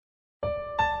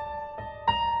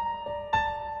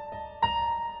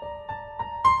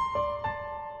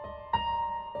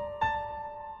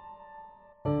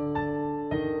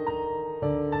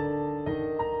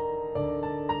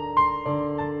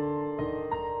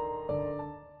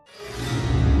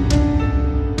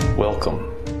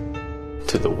Welcome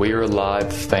to the We're Alive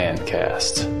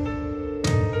Fancast.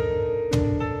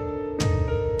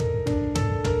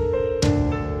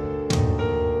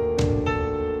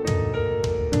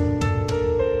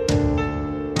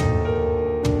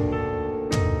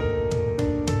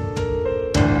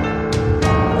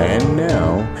 And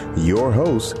now, your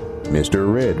hosts,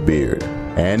 Mr. Redbeard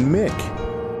and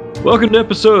Mick. Welcome to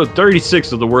episode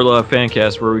 36 of the We're Alive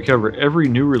Fancast, where we cover every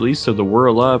new release of the We're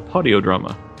Alive audio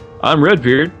drama. I'm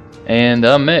Redbeard. And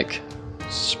I'm Mick.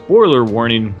 Spoiler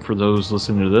warning for those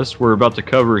listening to this. We're about to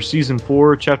cover Season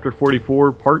 4, Chapter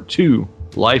 44, Part 2,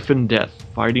 Life and Death,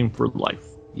 Fighting for Life.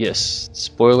 Yes,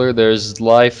 spoiler, there's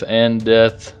life and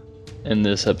death in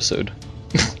this episode.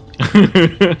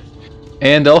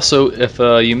 And also, if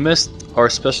you missed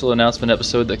our special announcement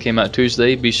episode that came out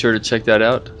Tuesday, be sure to check that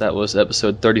out. That was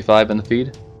episode 35 in the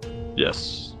feed.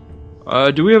 Yes.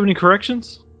 Do we have any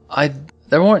corrections?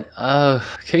 There weren't.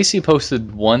 Casey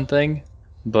posted one thing,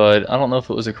 but I don't know if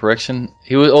it was a correction.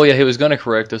 He was going to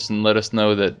correct us and let us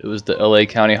know that it was the LA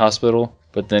County Hospital,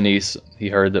 but then he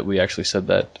heard that we actually said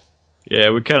that. Yeah,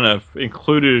 we kind of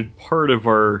included part of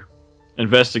our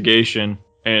investigation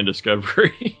and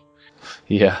discovery.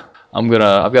 Yeah. I've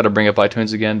got to bring up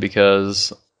iTunes again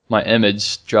because my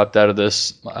image dropped out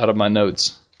of my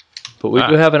notes. But we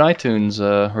do have an iTunes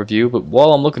review. But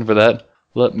while I'm looking for that,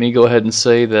 let me go ahead and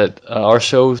say that our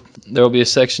show, there will be a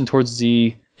section towards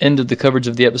the end of the coverage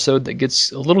of the episode that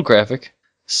gets a little graphic.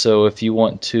 So if you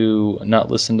want to not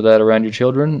listen to that around your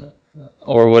children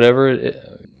or whatever,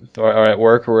 or at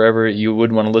work or wherever, you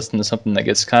would want to listen to something that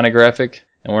gets kind of graphic.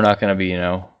 And we're not going to be,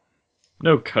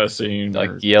 No cussing,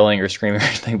 like yelling or screaming or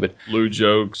anything, but blue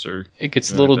jokes or it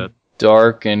gets a little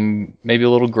dark and maybe a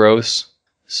little gross.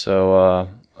 So,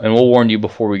 and we'll warn you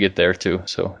before we get there too,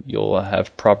 so you'll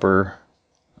have proper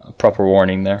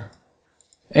warning there.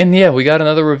 And yeah, we got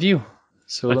another review.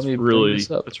 So let me bring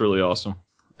this up. That's really awesome.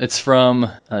 It's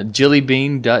from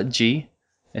jillybean.g.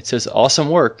 It says, awesome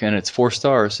work, and it's 4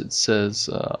 stars. It says,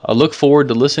 I look forward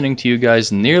to listening to you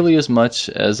guys nearly as much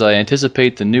as I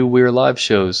anticipate the new We're Live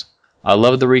shows. I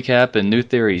love the recap and new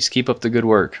theories. Keep up the good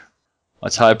work.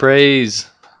 That's high praise.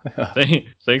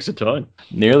 Thanks a ton.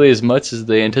 Nearly as much as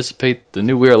they anticipate the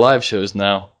new We're Alive shows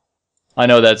now. I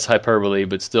know that's hyperbole,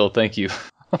 but still, thank you.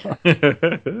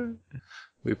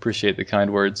 We appreciate the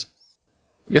kind words.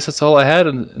 I guess that's all I had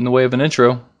in the way of an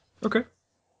intro. Okay.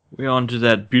 We on to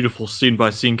that beautiful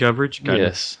scene-by-scene coverage?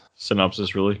 Yes.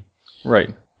 Synopsis, really.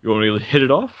 Right. You want me to hit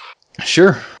it off?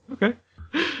 Sure. Okay.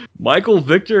 Michael,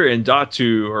 Victor, and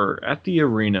Datu are at the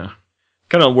arena.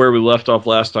 Kind of where we left off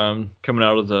last time, coming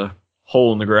out of the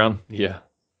hole in the ground. Yeah,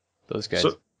 those guys.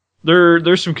 So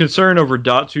there's some concern over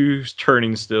Datu's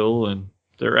turning still, and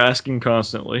they're asking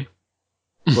constantly.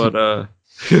 But,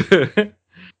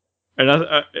 and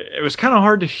it was kind of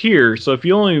hard to hear, so if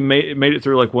you only made it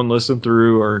through like one listen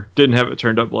through or didn't have it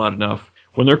turned up loud enough,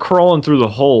 when they're crawling through the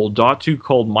hole, Datu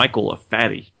called Michael a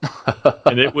fatty.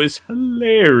 And it was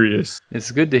hilarious. It's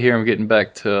good to hear him getting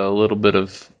back to a little bit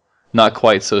of not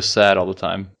quite so sad all the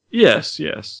time. Yes.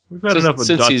 We've had enough of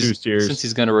Datu's tears. Since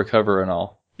he's going to recover and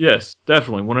all. Yes,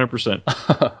 definitely,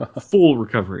 100%. Full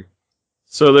recovery.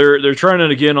 So they're trying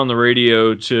it again on the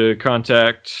radio to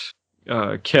contact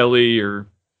Kelly or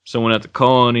someone at the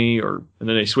colony, and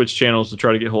then they switch channels to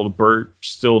try to get hold of Bert.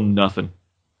 Still nothing.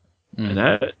 And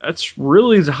that's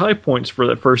really the high points for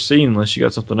that first scene, unless you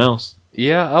got something else.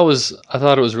 Yeah, I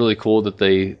thought it was really cool that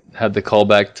they had the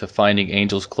callback to finding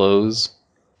Angel's clothes.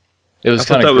 It was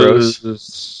kind of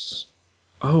gross.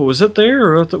 Was that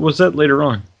there, or was that later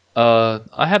on?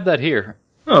 I have that here.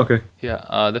 Oh, okay.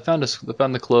 Yeah, they found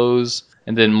the clothes,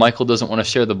 and then Michael doesn't want to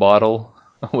share the bottle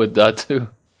with Datu.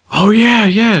 Oh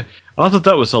yeah. I thought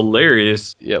that was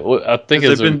hilarious. Yeah, well, I think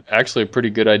it's actually a pretty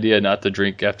good idea not to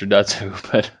drink after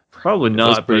Datu, but probably not. It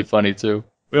was pretty funny too.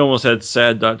 We almost had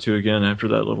sad Datu again after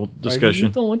that little discussion.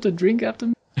 You don't want to drink after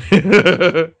me?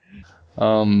 Go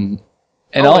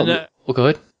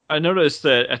ahead. I noticed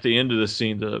that at the end of the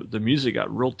scene, the music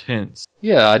got real tense.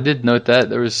 Yeah, I did note that.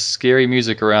 There was scary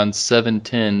music around 7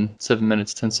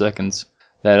 minutes, 10 seconds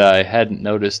that I hadn't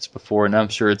noticed before, and I'm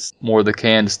sure it's more the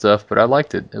canned stuff, but I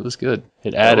liked it. It was good.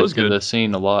 It added to the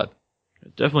scene a lot.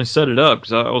 It definitely set it up,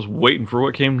 because I was waiting for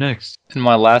what came next. And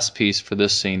my last piece for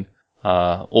this scene,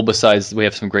 besides we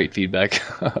have some great feedback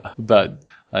about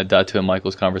Datu and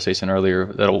Michael's conversation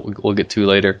earlier that we'll get to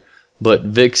later, but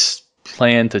Vic's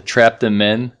plan to trap them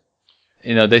in,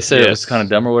 they said it was kind of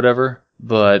dumb or whatever,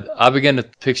 but I began to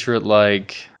picture it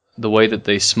like the way that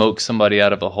they smoke somebody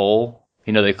out of a hole.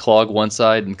 They clog one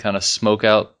side and kind of smoke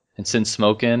out and send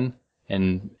smoke in,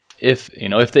 and if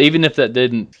they, even if that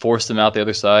didn't force them out the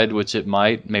other side, which it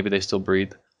might, maybe they still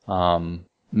breathe.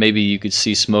 Maybe you could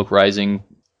see smoke rising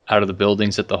out of the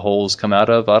buildings that the holes come out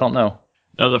of. I don't know.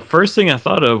 Now, the first thing I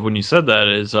thought of when you said that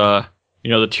is,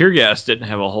 the tear gas didn't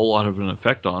have a whole lot of an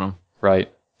effect on them.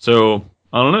 Right. So,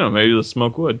 I don't know. Maybe the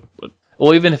smoke would. But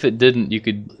well, even if it didn't, you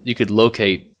could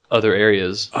locate other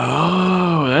areas.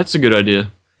 Oh, that's a good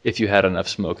idea. If you had enough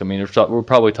smoke. I mean, we're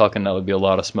probably talking that would be a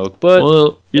lot of smoke,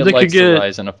 but they likes could to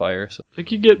rise in a fire. So. They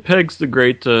could get Pegs the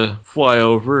Great to fly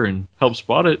over and help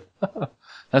spot it.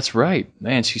 That's right.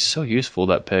 Man, she's so useful,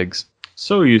 that Pegs.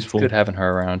 So useful. It's good having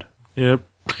her around. Yep.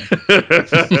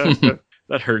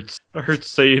 That hurts. That hurts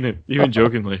saying it, even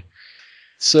jokingly.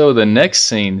 So the next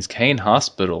scene is Kane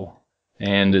Hospital,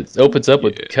 and it opens up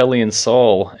with Kelly and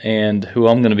Saul, and who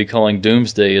I'm going to be calling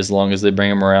Doomsday as long as they bring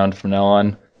him around from now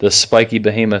on, the spiky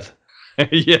behemoth.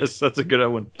 Yes, that's a good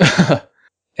one.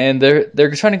 And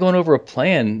they're trying to go over a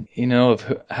plan,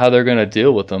 of how they're going to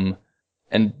deal with them.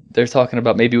 And they're talking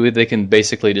about maybe they can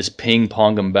basically just ping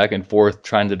pong them back and forth,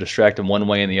 trying to distract them one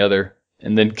way and the other.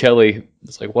 And then Kelly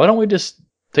is like, why don't we just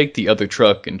take the other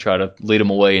truck and try to lead them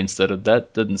away instead of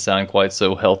that? Doesn't sound quite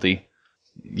so healthy.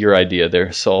 Your idea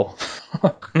there, Saul.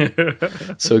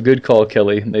 So good call,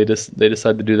 Kelly. They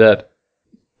decided to do that.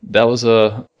 That was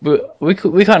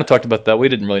we kind of talked about that. We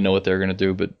didn't really know what they were going to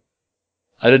do, but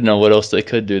I didn't know what else they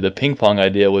could do. The ping pong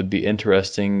idea would be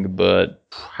interesting, but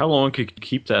how long could you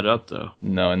keep that up, though?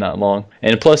 No, not long.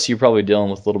 And plus, you're probably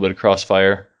dealing with a little bit of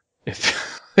crossfire if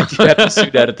you have to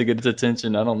shoot at it to get its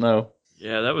attention. I don't know.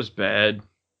 Yeah, that was bad.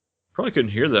 Probably couldn't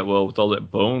hear that well with all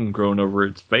that bone growing over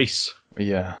its face.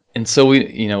 Yeah, and so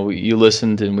you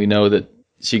listened, and we know that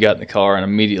she got in the car and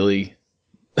immediately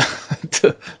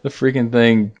the freaking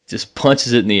thing just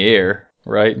punches it in the air,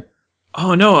 right?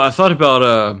 Oh no, I thought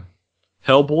about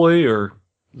Hellboy or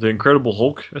the Incredible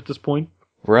Hulk at this point.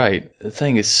 Right. The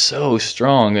thing is so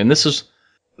strong, and if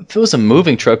it was a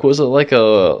moving truck, was it like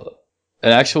an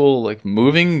actual like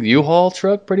moving U-Haul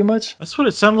truck pretty much? That's what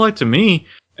it sounded like to me.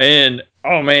 And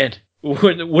oh man,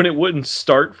 when it wouldn't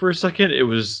start for a second, it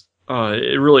was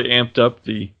it really amped up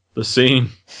the scene.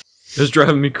 It was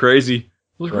driving me crazy.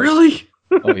 I was like, really?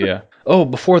 Oh yeah. Oh,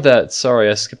 before that, sorry,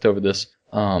 I skipped over this.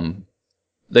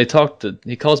 He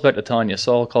calls back to Tanya.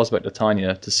 Saul calls back to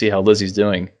Tanya to see how Lizzie's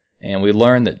doing. And we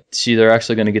learn that they're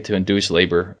actually going to get to induced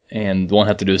labor and won't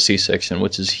have to do a C-section,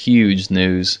 which is huge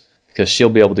news because she'll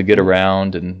be able to get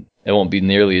around and it won't be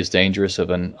nearly as dangerous of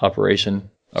an operation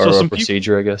or a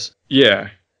procedure, I guess. Yeah.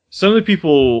 Some of the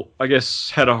people, I guess,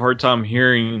 had a hard time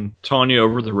hearing Tanya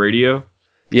over the radio.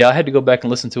 Yeah, I had to go back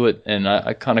and listen to it, and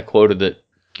I kind of quoted it.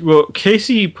 Well,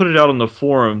 Casey put it out on the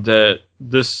forum that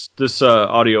this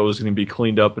audio was going to be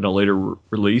cleaned up in a later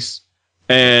release,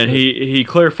 and he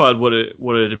clarified what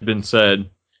had been said.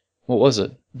 What was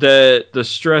it? That the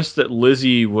stress that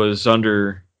Lizzie was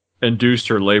under induced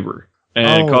her labor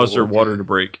and caused her water to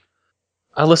break.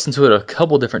 I listened to it a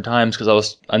couple different times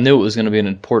because I knew it was going to be an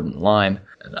important line.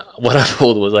 And what I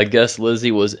told was, I guess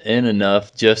Lizzie was in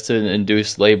enough just to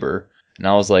induce labor, and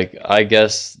I was like, I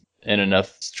guess in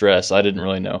enough stress. I didn't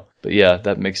really know, but yeah,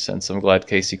 that makes sense. I'm glad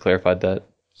Casey clarified that.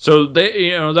 So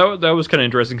they, that was kind of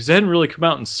interesting because they hadn't really come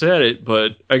out and said it,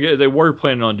 but I guess they were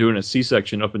planning on doing a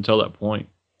C-section up until that point.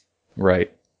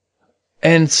 Right.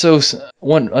 And so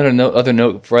one other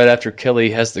note, right after Kelly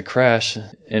has the crash,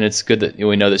 and it's good that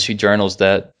we know that she journals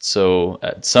that, so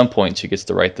at some point she gets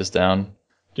to write this down.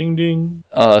 Ding ding.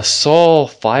 Saul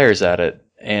fires at it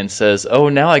and says, "Oh,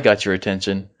 now I got your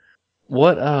attention."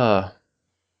 What,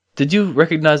 did you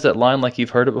recognize that line like you've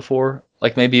heard it before?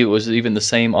 Like maybe it was even the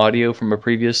same audio from a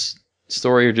previous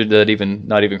story, or did that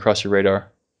not even cross your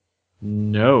radar?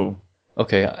 No.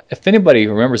 Okay, if anybody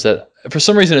remembers that, for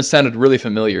some reason it sounded really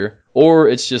familiar, or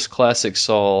it's just classic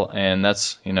Saul, and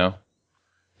that's,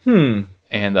 And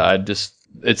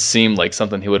it seemed like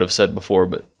something he would have said before,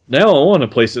 but... Now I want to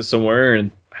place it somewhere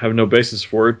and have no basis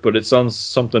for it, but it sounds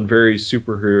something very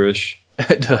superhero-ish.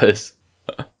 It does.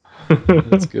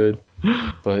 That's good.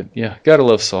 But yeah, gotta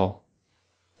love Saul.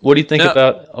 What do you think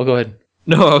about... Oh, go ahead.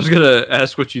 No, I was going to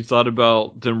ask what you thought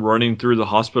about them running through the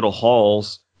hospital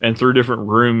halls and through different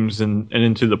rooms and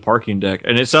into the parking deck.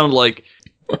 And it sounded like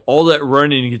all that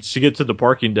running to get to the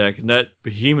parking deck, and that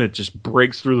behemoth just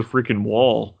breaks through the freaking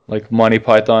wall. Like Monty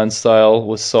Python style,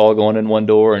 with Saul going in one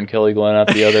door and Kelly going out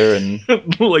the other. And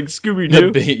like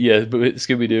Scooby-Doo.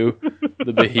 Scooby-Doo.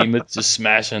 The behemoth just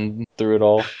smashing through it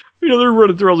all. They're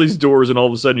running through all these doors, and all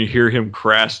of a sudden you hear him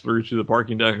crash through to the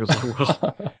parking deck. I was like,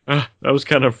 well, that was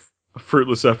kind of a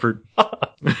fruitless effort.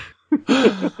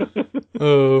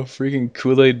 Oh, freaking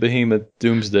Kool-Aid behemoth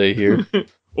doomsday here.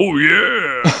 Oh,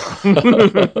 yeah!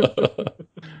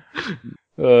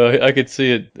 I could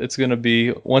see it. It's gonna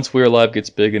be once We're Alive gets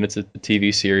big and it's a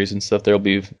TV series and stuff. They'll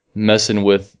be messing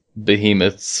with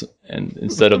behemoths and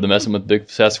instead of the messing with big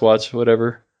Sasquatch,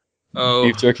 whatever. Oh,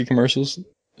 Beef jerky commercials.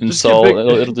 And Just Saul, get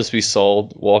big. it'll just be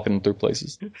Saul walking through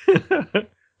places. yeah,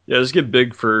 just get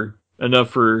big for enough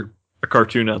for a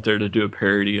cartoon out there to do a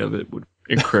parody of it. Would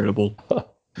incredible.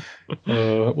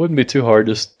 It wouldn't be too hard.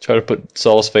 Just try to put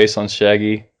Saul's face on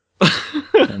Shaggy.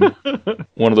 And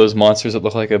one of those monsters that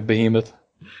look like a behemoth.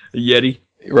 A Yeti.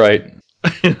 Right.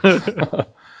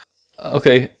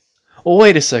 Okay. Well,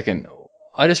 wait a second.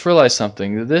 I just realized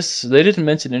something. They didn't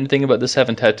mention anything about this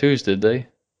having tattoos, did they?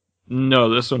 No,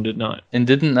 this one did not. And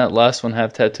didn't that last one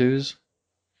have tattoos?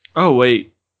 Oh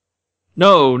wait,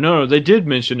 no, they did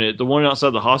mention it. The one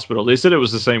outside the hospital. They said it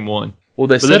was the same one. Well,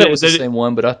 they But said they it was did- the same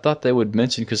one, but I thought they would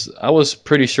mention because I was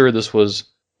pretty sure this was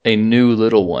a new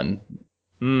little one.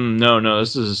 No,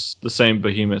 this is the same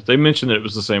behemoth. They mentioned that it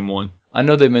was the same one. I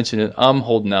know they mentioned it. I'm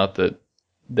holding out that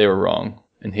they were wrong,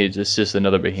 and it's just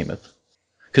another behemoth.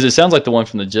 Because it sounds like the one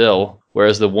from the jail,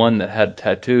 whereas the one that had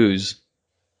tattoos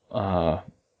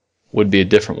would be a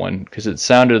different one. Because it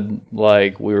sounded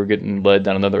like we were getting led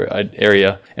down another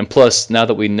area. And plus, now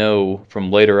that we know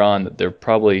from later on that there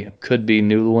probably could be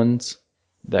new ones,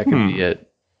 that could be it.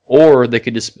 Or they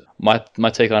could just... My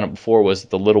take on it before was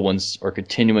that the little ones are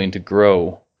continuing to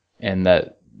grow, and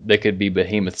that they could be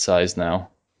behemoth-sized now.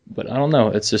 But I don't know.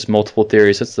 It's just multiple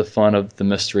theories. That's the fun of the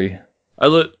mystery. I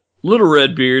let Little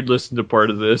Redbeard listen to part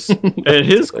of this, and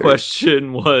his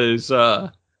question was,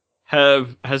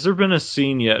 has there been a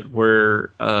scene yet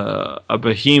where a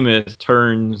behemoth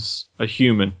turns a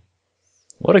human?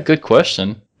 What a good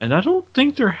question. And I don't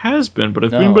think there has been, but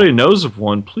if No. anybody knows of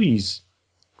one, please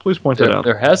point that out.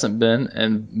 There hasn't been,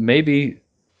 and maybe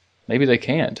they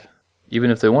can't,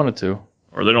 even if they wanted to.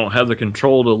 Or they don't have the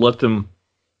control to let them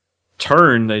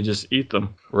turn, they just eat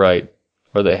them. Right.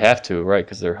 Or they have to, right,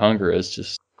 because their hunger is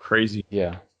just... Crazy.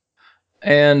 Yeah.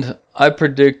 And I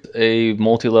predict a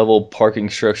multi-level parking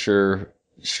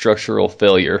structural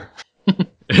failure.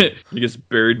 He gets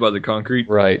buried by the concrete.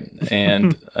 Right.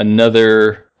 And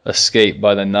another escape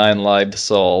by the 9-lived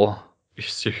Saul.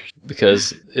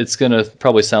 Because it's going to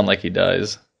probably sound like he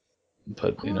dies.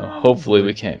 But, hopefully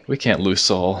we can't lose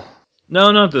Saul.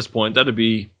 No, not at this point. That'd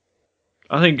be...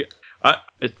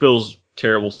 it feels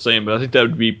terrible saying, but I think that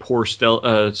would be poor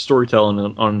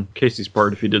storytelling on Casey's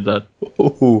part if he did that.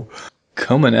 Ooh,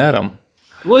 coming at him.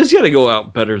 Well, he's got to go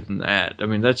out better than that. I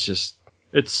mean, that's just...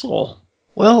 It's Saul.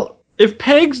 Well, If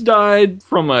Pegs died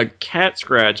from a cat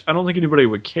scratch, I don't think anybody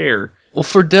would care. Well,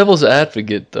 for Devil's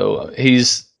Advocate, though,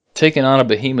 he's taken on a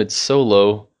behemoth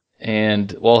solo,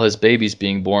 and while his baby's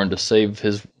being born to save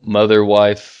his mother,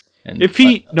 wife, and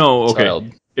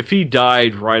child. If he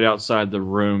died right outside the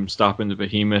room, stopping the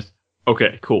behemoth,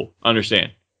 okay, cool,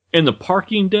 understand. In the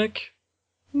parking deck,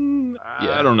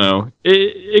 I don't know.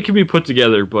 It can be put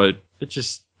together, but it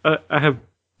just I have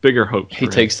bigger hopes. He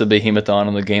takes the behemoth on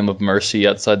in the game of Mercy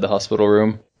outside the hospital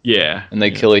room. Yeah. And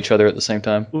they kill each other at the same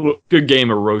time. Good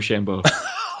game of Rochambeau.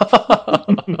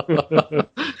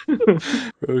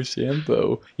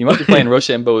 Rochambeau. You might be playing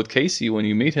Rochambeau with Casey when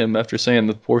you meet him after saying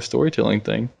the poor storytelling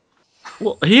thing.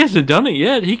 Well, he hasn't done it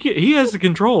yet. He has the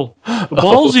control. The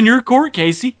ball's in your court,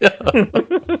 Casey.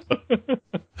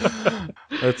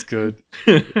 That's good.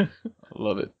 I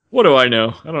love it. What do I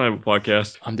know? I don't have a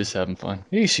podcast. I'm just having fun.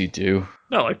 Yes, you do.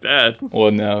 Not like that.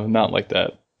 Well, no, not like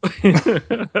that.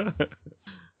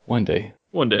 One day.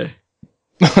 One day.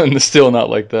 And still not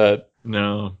like that.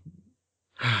 No.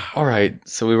 All right,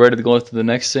 so we ready to go into the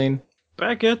next scene?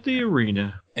 Back at the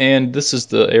arena. And this is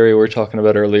the area we were talking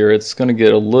about earlier. It's going to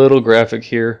get a little graphic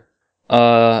here.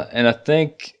 And I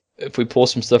think if we pull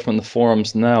some stuff from the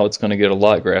forums now, it's going to get a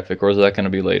lot graphic, or is that going to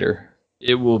be later?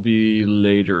 It will be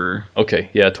later. Okay,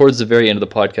 yeah, towards the very end of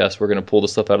the podcast, we're going to pull the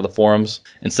stuff out of the forums,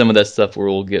 and some of that stuff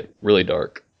will get really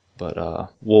dark. But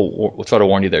we'll try to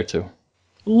warn you there, too.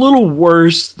 A little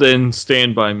worse than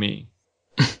Stand By Me.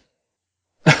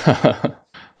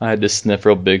 I had to sniff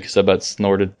real big because I about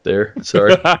snorted there.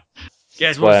 Sorry. You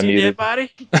guys why want I to see muted. that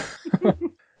body?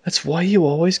 That's why you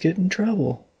always get in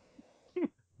trouble.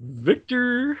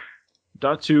 Victor,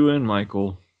 Datu, and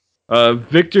Michael.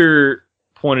 Victor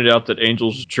pointed out that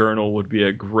Angel's journal would be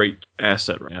a great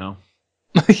asset right now.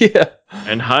 Yeah.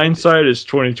 And hindsight is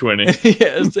 2020.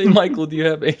 Yeah, say, Michael, do you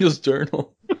have Angel's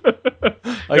journal?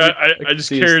 I just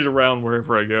carry it around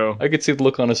wherever I go. I could see the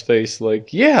look on his face,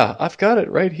 like, yeah, I've got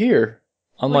it right here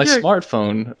on my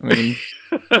smartphone. I mean,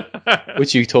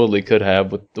 which you totally could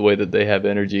have with the way that they have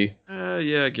energy.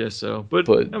 Yeah, I guess so. But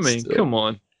I mean, still. come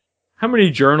on. How many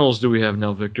journals do we have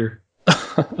now, Victor?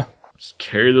 Just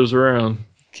carry those around.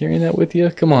 Carrying that with you?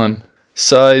 Come on.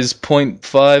 Size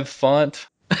 0.5 font.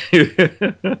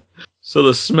 So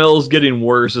the smell's getting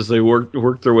worse as they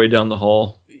work their way down the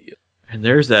hall. And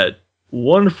there's that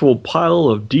wonderful pile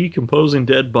of decomposing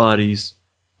dead bodies.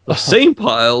 The same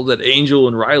pile that Angel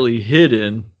and Riley hid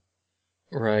in.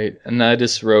 Right. And I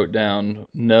just wrote down,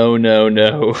 no, no,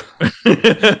 no.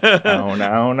 No,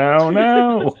 no, no,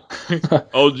 no.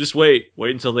 Oh, just wait.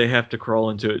 Wait until they have to crawl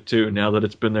into it too, now that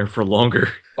it's been there for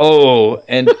longer. Oh,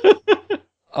 and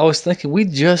I was thinking, we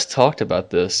just talked about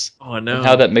this. Oh, no. And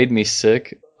how that made me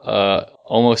sick.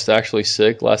 Almost actually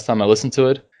sick last time I listened to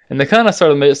it. And they kind of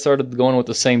started going with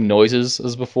the same noises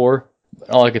as before.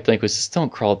 All I could think was, just don't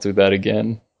crawl through that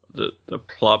again. The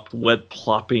wet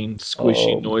plopping,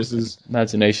 squishy noises.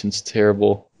 Imagination's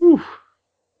terrible. Oof.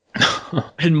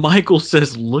 And Michael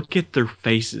says, look at their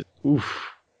faces. Oof.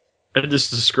 And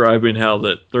just describing how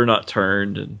that they're not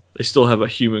turned and they still have a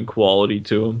human quality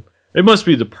to them. It must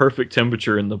be the perfect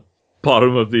temperature in the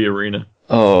bottom of the arena.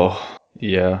 Oh,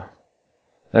 yeah.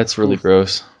 That's really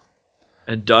gross.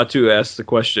 And Datu asks the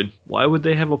question, why would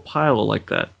they have a pile like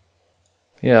that?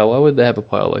 Yeah, why would they have a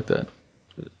pile like that?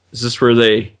 Is this where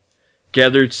they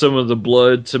gathered some of the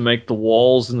blood to make the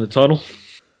walls in the tunnel?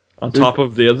 On top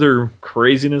of the other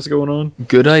craziness going on?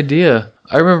 Good idea.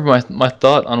 I remember my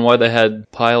thought on why they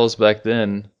had piles back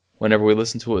then, whenever we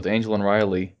listened to it with Angel and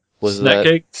Riley, was Snack that...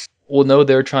 cakes? Well, no,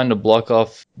 they were trying to block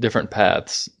off different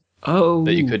paths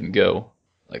that you couldn't go.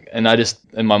 And I just,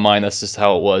 in my mind, that's just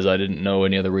how it was. I didn't know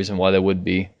any other reason why they would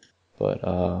be. But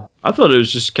I thought it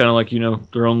was just kind of like,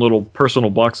 their own little personal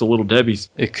box of Little Debbie's.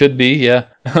 It could be, yeah.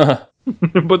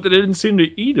 But they didn't seem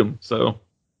to eat them, so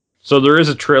there is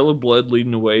a trail of blood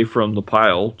leading away from the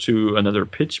pile to another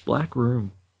pitch black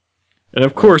room. And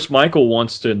of course, Michael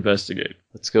wants to investigate.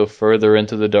 Let's go further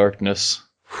into the darkness.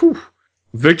 Whew.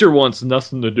 Victor wants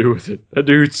nothing to do with it. That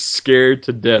dude's scared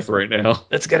to death right now.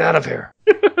 Let's get out of here.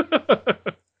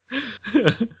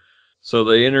 So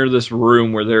they enter this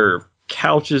room where there are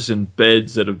couches and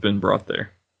beds that have been brought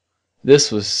there.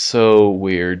 This was so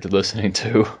weird listening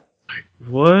to.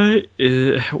 What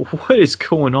is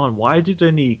going on? Why do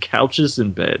they need couches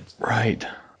and beds? Right.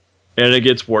 And it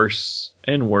gets worse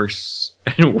and worse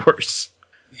and worse.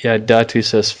 Yeah, Datu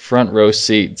says front row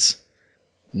seats.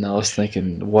 And I was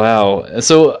thinking, wow. And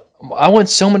so I went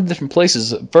so many different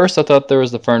places. At first, I thought there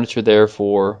was the furniture there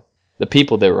for the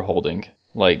people they were holding,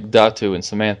 like Datu and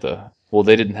Samantha. Well,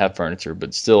 they didn't have furniture,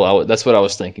 but still, that's what I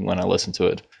was thinking when I listened to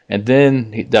it. And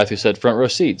then Datu said front row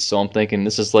seats, so I'm thinking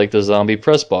this is like the zombie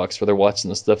press box where they're watching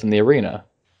the stuff in the arena.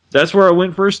 That's where I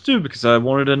went first, too, because I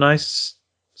wanted a nice,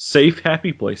 safe,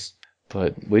 happy place.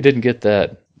 But we didn't get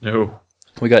that. No.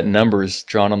 We got numbers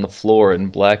drawn on the floor in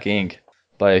black ink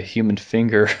by a human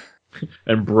finger.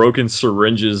 And broken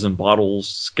syringes and bottles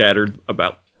scattered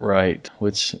about. Right,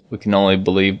 which we can only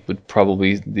believe would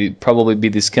probably be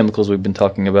these chemicals we've been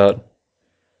talking about.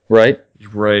 Right?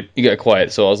 Right. You got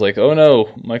quiet, so I was like, oh no,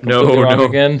 Michael's looking wrong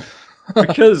again.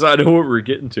 Because I know what we're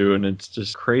getting to, and it's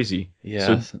just crazy.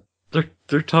 Yeah. So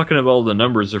they're talking about all the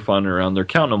numbers they're finding around. They're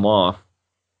counting them off.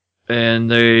 And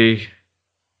they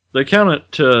count it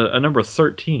to a number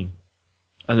 13.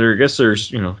 And I guess there's,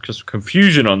 just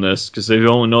confusion on this, because they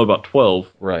only know about 12.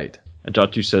 Right. And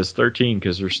Datu says 13,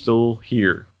 because they're still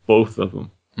here. Both of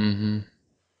them. Mm-hmm.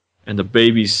 And the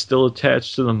baby's still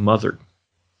attached to the mother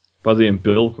by the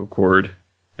umbilical cord,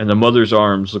 and the mother's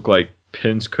arms look like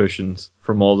pins cushions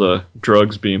from all the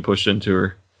drugs being pushed into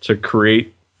her to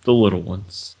create the little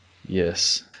ones.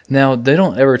 Yes. Now, they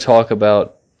don't ever talk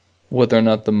about whether or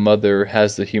not the mother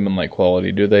has the human-like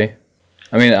quality, do they?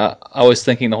 I mean, I was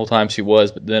thinking the whole time she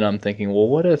was, but then I'm thinking, well,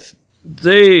 what if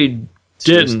they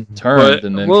didn't? Turned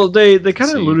and then they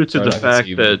kind of alluded to the fact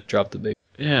that dropped the baby.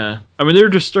 Yeah, I mean, they're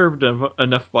disturbed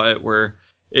enough by it where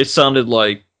it sounded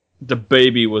like the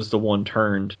baby was the one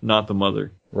turned, not the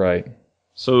mother. Right.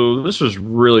 So this was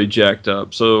really jacked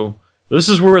up. So this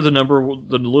is where the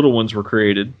little ones were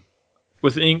created.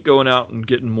 With Ink going out and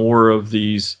getting more of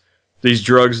these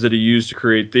drugs that he used to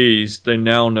create these, they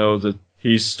now know that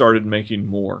he's started making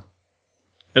more.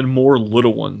 And more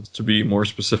little ones, to be more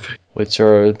specific. Which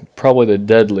are probably the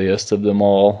deadliest of them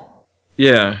all.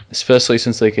 Yeah. Especially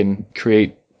since they can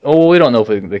create... Oh, well, we don't know if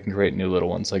they can create new little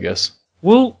ones, I guess.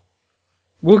 We'll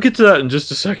get to that in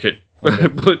just a second. Okay.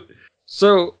 But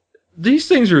so these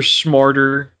things are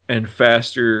smarter and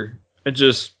faster and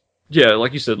just,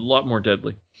 like you said, a lot more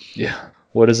deadly. Yeah.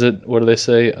 What is it? What do they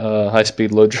say? High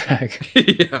speed, low drag.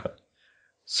 Yeah.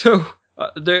 So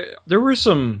there were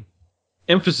some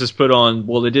emphasis put on,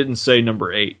 well, they didn't say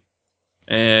number 8.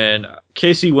 And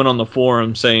Casey went on the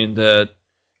forum saying that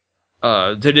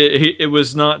It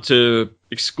was not to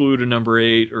exclude a number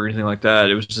 8 or anything like that.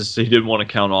 It was just he didn't want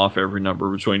to count off every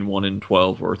number between 1 and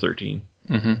 12 or 13.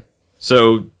 Mm-hmm.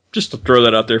 So just to throw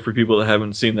that out there for people that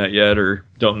haven't seen that yet or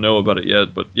don't know about it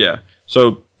yet. But yeah,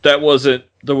 so that wasn't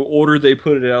the order they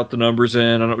put it out the numbers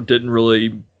in. It didn't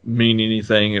really mean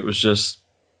anything. It was just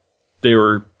they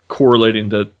were correlating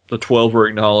that the 12 were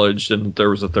acknowledged and there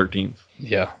was a 13th.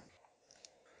 Yeah.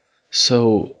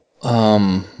 So,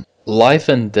 Life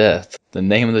and Death, the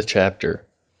name of the chapter.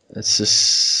 This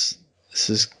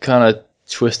is kind of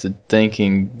twisted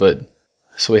thinking, but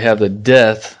so we have the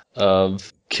death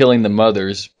of killing the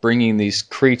mothers, bringing these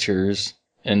creatures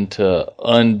into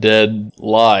undead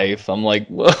life. I'm like,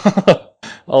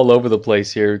 all over the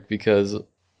place here because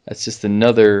that's just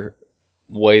another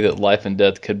way that life and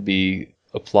death could be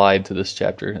applied to this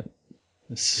chapter.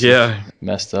 It's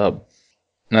messed up.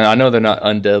 Now, I know they're not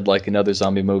undead like in other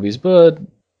zombie movies, but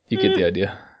you get the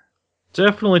idea.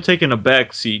 Definitely taking a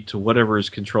backseat to whatever is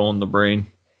controlling the brain.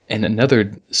 And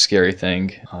another scary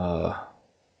thing,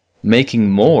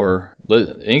 making more.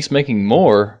 Ink's making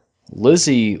more.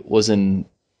 Lizzie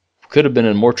could have been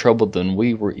in more trouble than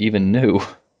we even knew.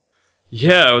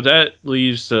 Yeah, that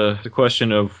leaves the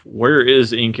question of where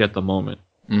is Ink at the moment?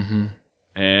 Mm-hmm.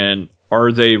 And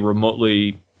are they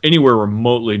anywhere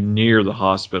remotely near the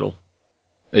hospital?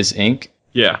 Is Ink?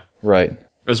 Yeah. Right.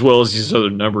 As well as these other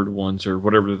numbered ones or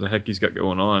whatever the heck he's got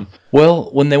going on. Well,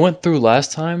 when they went through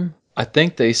last time, I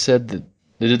think they said that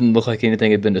it didn't look like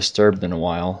anything had been disturbed in a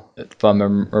while, if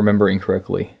I'm remembering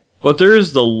correctly. But there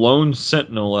is the lone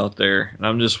sentinel out there, and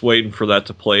I'm just waiting for that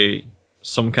to play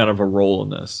some kind of a role in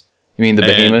this. You mean the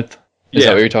behemoth? Is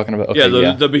that what you're talking about? Okay,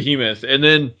 the behemoth. And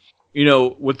then,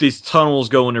 with these tunnels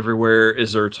going everywhere,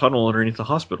 is there a tunnel underneath the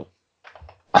hospital?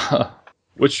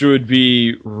 Which would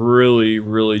be really,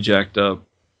 really jacked up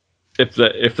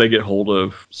if they get hold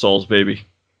of Saul's baby.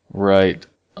 Right.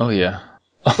 Oh, yeah.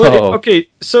 Okay,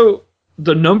 so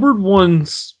the numbered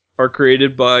ones are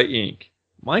created by Ink.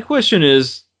 My question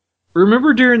is,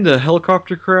 remember during the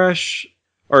helicopter crash,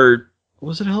 or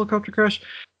was it a helicopter crash?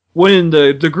 When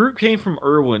the group came from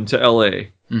Irwin to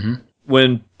L.A., mm-hmm.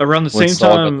 When around the when same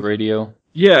Saul time... got the radio?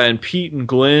 Yeah, and Pete and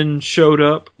Glenn showed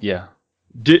up. Yeah.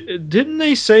 Didn't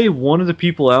they say one of the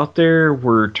people out there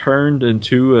were turned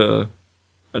into a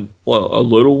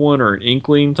little one or an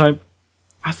inkling type?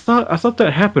 I thought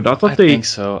that happened. I think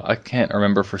so. I can't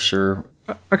remember for sure.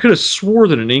 I could have swore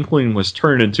that an inkling was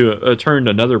turned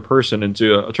another person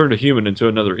turned a human into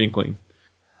another inkling.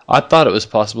 I thought it was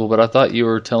possible, but I thought you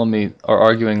were telling me or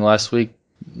arguing last week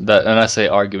that, and I say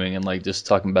arguing and like just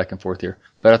talking back and forth here,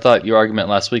 but I thought your argument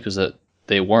last week was that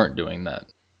they weren't doing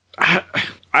that.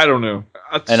 I don't know.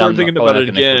 I and started thinking about it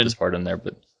again. Put this part in there,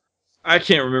 but I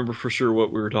can't remember for sure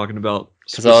what we were talking about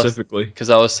specifically. Because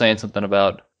I was saying something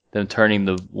about them turning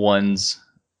the ones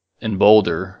in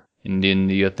Boulder, and then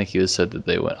I think you said that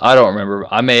they went. I don't remember.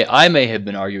 I may have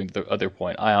been arguing the other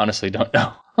point. I honestly don't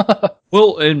know.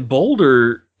 Well, in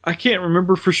Boulder, I can't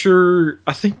remember for sure.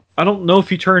 I don't know if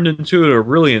he turned into a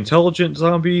really intelligent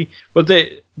zombie, but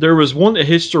there was one that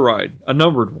hitched a ride, a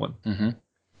numbered one, mm-hmm.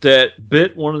 that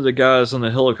bit one of the guys on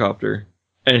the helicopter,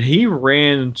 and he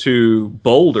ran to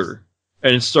Boulder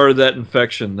and started that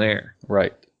infection there.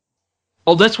 Right.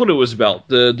 Oh, that's what it was about.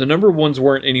 The number ones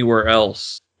weren't anywhere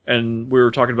else. And we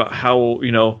were talking about how,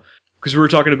 because we were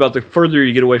talking about the further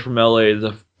you get away from LA,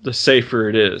 the safer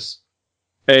it is.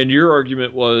 And your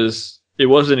argument was it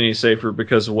wasn't any safer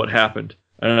because of what happened.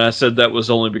 And I said that was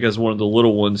only because one of the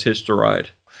little ones hitched a ride.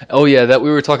 Oh, yeah, that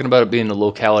we were talking about it being a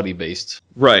locality-based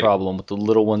problem with the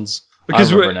little ones.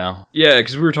 Because I remember now. Yeah,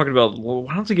 because we were talking about, well,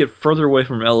 why don't they get further away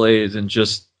from LA than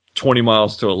just 20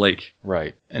 miles to a lake?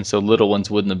 Right. And so little ones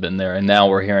wouldn't have been there. And now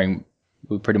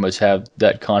we pretty much have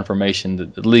that confirmation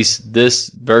that at least this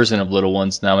version of little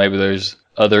ones, now maybe there's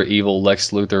other evil Lex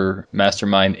Luthor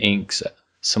mastermind inks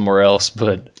somewhere else,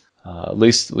 but at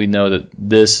least we know that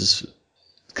this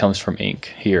comes from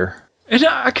Ink here. And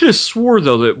I could have swore,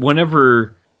 though, that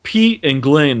whenever Pete and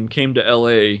Glenn came to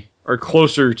L.A., or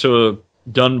closer to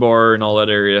Dunbar and all that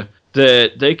area,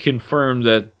 that they confirmed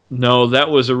that, no, that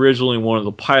was originally one of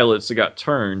the pilots that got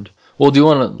turned. Well, do you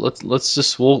want to, let's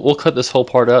just, we'll cut this whole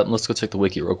part out and let's go check the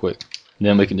wiki real quick. And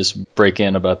then we can just break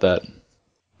in about that.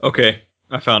 Okay,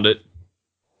 I found it.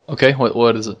 Okay,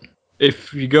 what is it?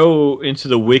 If you go into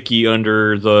the wiki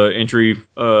under the entry,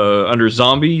 under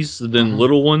zombies, then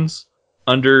little ones,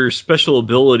 under special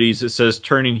abilities, it says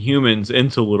turning humans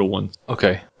into little ones.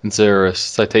 Okay. Is there a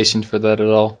citation for that at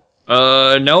all?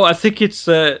 No, I think it's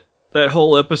that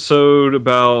whole episode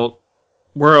about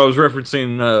where I was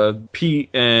referencing Pete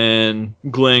and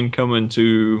Glenn coming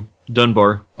to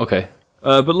Dunbar. Okay.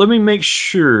 But let me make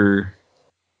sure.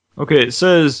 Okay, it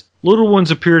says little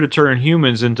ones appear to turn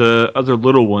humans into other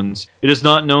little ones. It is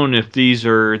not known if these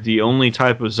are the only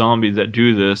type of zombie that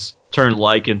do this, turn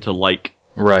like into like.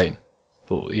 Right.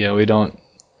 But yeah, we don't.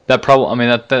 That probably. I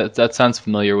mean, that sounds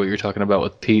familiar. What you're talking about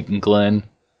with Pete and Glenn.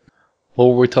 What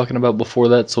were we talking about before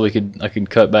that? So I could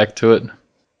cut back to it.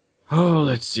 Oh,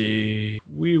 let's see.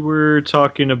 We were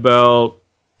talking about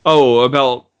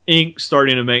about ink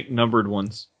starting to make numbered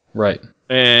ones. Right.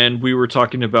 And we were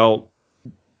talking about,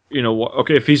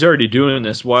 okay, if he's already doing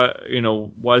this, why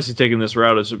is he taking this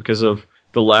route? Is it because of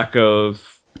the lack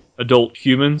of adult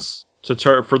humans for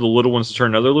the little ones to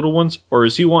turn other little ones, or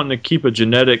is he wanting to keep a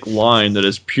genetic line that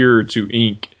is pure to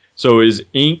ink? So is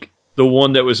ink the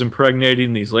one that was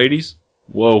impregnating these ladies?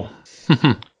 Whoa.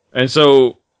 And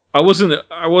so I wasn't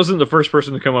the first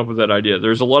person to come up with that idea.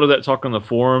 There's a lot of that talk on the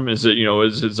forum. Is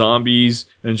it zombies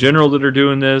in general that are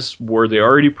doing this? Were they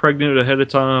already pregnant ahead of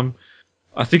time?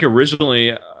 I think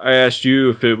originally I asked you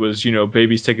if it was,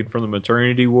 babies taken from the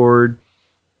maternity ward.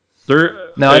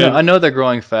 I know they're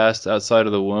growing fast outside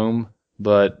of the womb,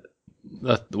 but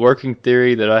the working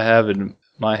theory that I have in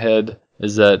my head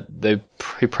is that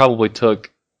he probably took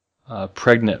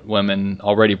pregnant women,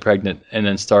 already pregnant, and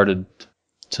then started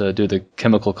to do the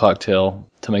chemical cocktail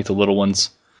to make the little ones.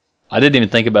 I didn't even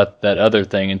think about that other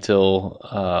thing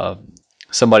until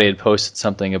somebody had posted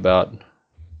something about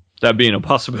that being a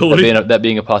possibility. That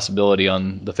being a possibility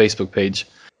on the Facebook page.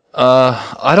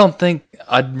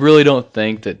 I really don't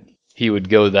think that he would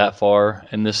go that far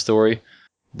in this story,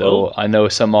 though I know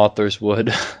some authors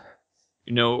would.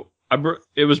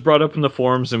 It was brought up in the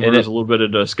forums, and there was a little bit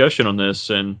of discussion on this,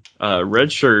 and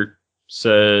Red Shirt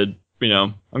said,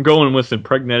 I'm going with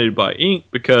impregnated by ink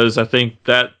because I think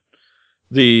that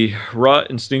the raw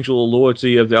instinctual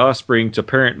loyalty of the offspring to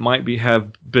parent might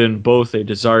have been both a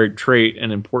desired trait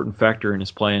and important factor in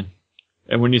his plan.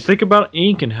 And when you think about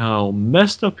ink and how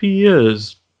messed up he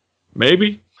is,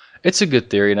 maybe. It's a good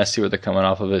theory, and I see where they're coming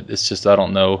off of it. It's just I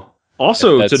don't know.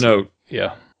 Also to note,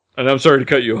 yeah. And I'm sorry to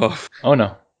cut you off. Oh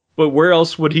no. But where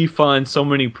else would he find so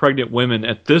many pregnant women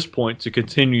at this point to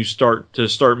continue start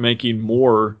making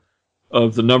more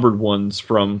of the numbered ones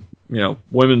from,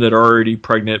 women that are already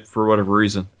pregnant for whatever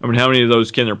reason? I mean, how many of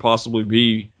those can there possibly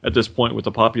be at this point with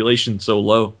the population so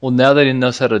low? Well, now that he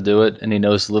knows how to do it and he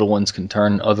knows little ones can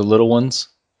turn other little ones,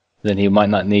 then he might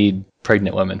not need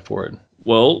pregnant women for it.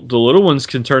 Well, the little ones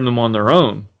can turn them on their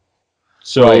own.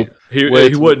 So right.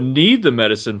 he wouldn't need the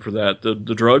medicine for that, the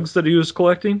drugs that he was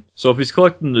collecting. So if he's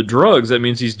collecting the drugs, that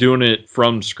means he's doing it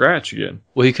from scratch again.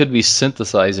 Well, he could be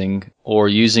synthesizing or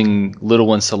using little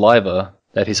one's saliva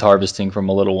that he's harvesting from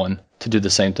a little one to do the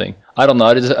same thing. I don't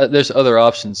know. There's other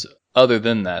options other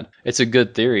than that. It's a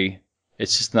good theory.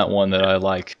 It's just not one that I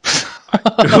like.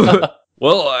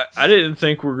 Well, I didn't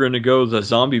think we were going to go the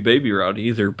zombie baby route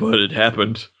either, but it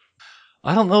happened.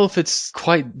 I don't know if it's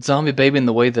quite zombie baby in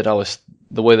the way that I was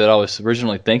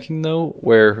originally thinking, though,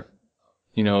 where,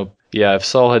 if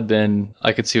Saul had been,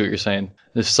 I could see what you're saying.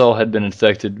 If Saul had been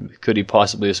infected, could he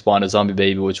possibly have spawned a zombie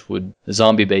baby, which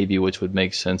would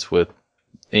make sense with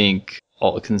Ink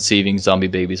conceiving zombie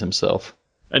babies himself.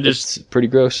 And it's pretty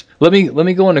gross. Let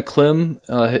me go into Clem.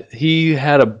 He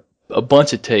had a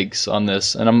bunch of takes on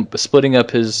this, and I'm splitting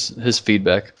up his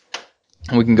feedback.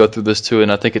 And we can go through this too,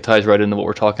 and I think it ties right into what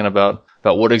we're talking about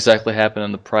what exactly happened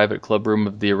in the private club room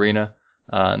of the arena.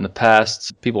 In the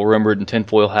past, people remembered and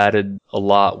tinfoil hatted a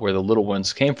lot where the little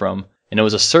ones came from, and it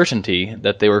was a certainty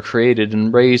that they were created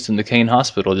and raised in the Kane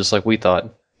Hospital, just like we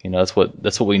thought. That's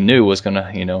what we knew was going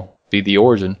to, be the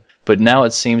origin. But now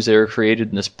it seems they were created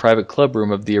in this private club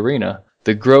room of the arena.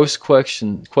 The gross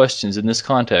questions in this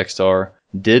context are: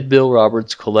 did Bill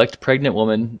Roberts collect pregnant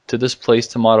women to this place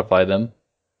to modify them?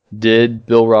 Did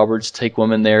Bill Roberts take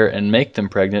women there and make them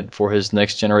pregnant for his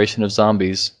next generation of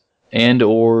zombies? And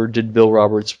or did Bill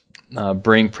Roberts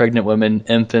bring pregnant women,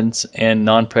 infants, and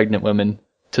non-pregnant women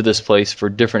to this place for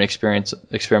different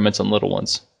experiments on little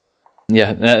ones?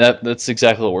 Yeah, that's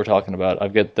exactly what we're talking about. I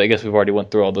guess we've already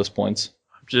went through all those points.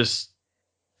 Just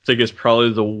think it's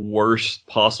probably the worst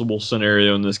possible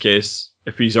scenario in this case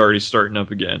if he's already starting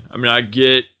up again. I mean, I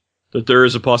get that there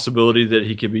is a possibility that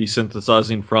he could be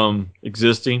synthesizing from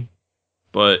existing,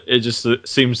 but it just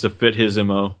seems to fit his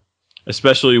MO,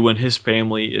 especially when his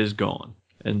family is gone.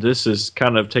 And this is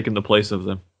kind of taking the place of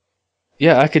them.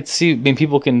 Yeah, I could see,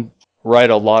 people can write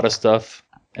a lot of stuff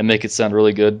and make it sound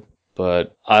really good,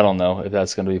 but I don't know if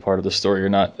that's going to be part of the story or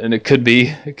not. And it could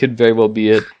very well be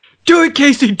it. Do it,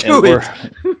 Casey, do it!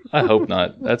 I hope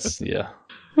not. Yeah.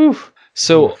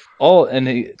 So,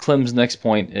 Clem's next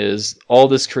point is, all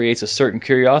this creates a certain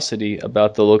curiosity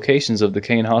about the locations of the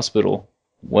Kane Hospital.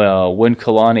 well, when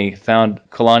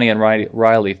Kalani and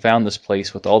Riley found this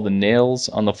place with all the nails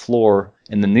on the floor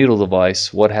and the needle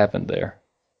device, what happened there?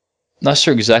 Not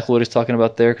sure exactly what he's talking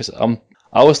about there, because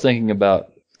I was thinking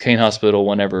about Kane Hospital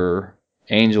whenever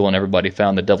Angel and everybody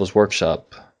found the Devil's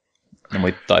Workshop, and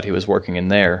we thought he was working in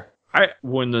there.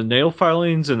 When the nail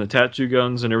filings and the tattoo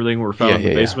guns and everything were found in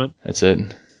the basement, that's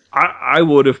it. I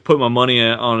would have put my money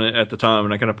on it at the time,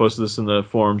 and I kind of posted this in the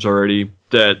forums already,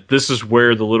 that this is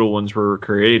where the little ones were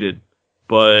created.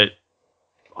 But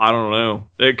I don't know.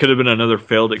 It could have been another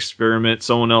failed experiment.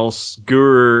 Someone else,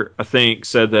 Guru, I think,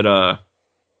 said that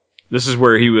this is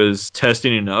where he was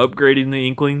testing and upgrading the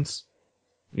Inklings.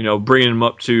 You know, bringing them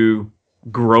up to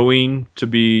growing to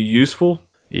be useful.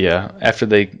 Yeah, after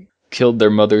they killed their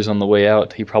mothers on the way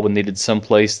out, he probably needed some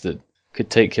place that could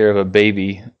take care of a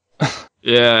baby.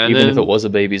 Yeah, and even if it was a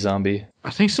baby zombie. I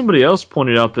think somebody else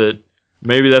pointed out that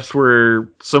maybe that's where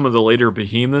some of the later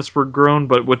behemoths were grown,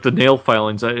 but with the nail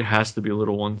filings, it has to be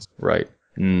little ones. Right.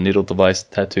 Needle device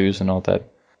tattoos and all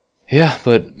that. Yeah,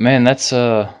 but man, that's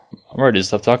I'm ready to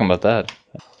stop talking about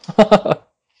that.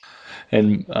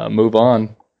 And move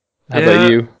on. How about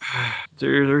you?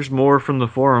 There's more from the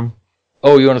forum.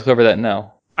 Oh, you want to cover that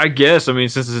now? I guess. I mean,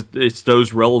 since it's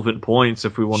those relevant points,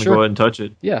 if we want to go ahead and touch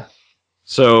it. Yeah.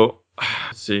 So,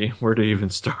 let's see. Where to even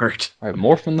start? All right,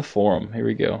 more from the forum. Here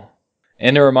we go.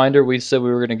 And a reminder, we said we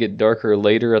were going to get darker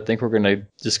later. I think we're going to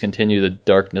discontinue the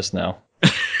darkness now.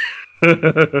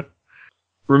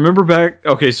 Remember back...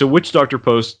 Okay, so Witch Doctor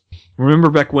post. Remember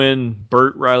back when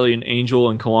Bert, Riley, and Angel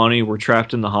and Kalani were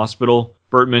trapped in the hospital?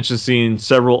 Bert mentioned seeing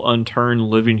several unturned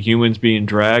living humans being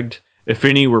dragged. If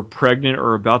any were pregnant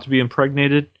or about to be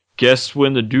impregnated, guess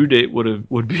when the due date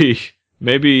would be.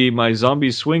 Maybe my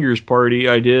zombie swingers party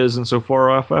idea isn't so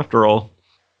far off after all.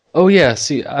 Oh yeah,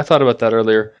 see, I thought about that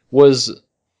earlier.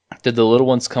 Did the little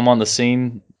ones come on the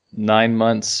scene 9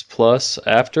 months plus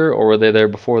after, or were they there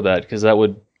before that? Because that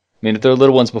would... I mean, if they're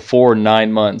little ones before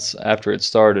 9 months after it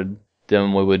started,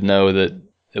 then we would know that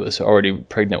it was already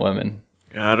pregnant women.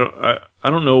 Yeah, I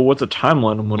don't know what the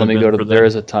timeline would have been. Let me go to... There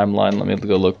is a timeline. Let me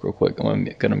go look real quick. I'm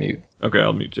going to mute. Okay,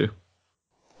 I'll mute too.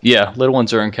 Yeah, little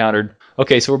ones are encountered.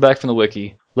 Okay, so we're back from the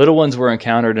wiki. Little ones were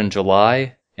encountered in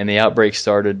July, and the outbreak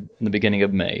started in the beginning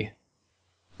of May.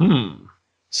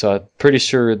 So I'm pretty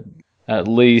sure at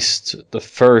least the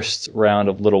first round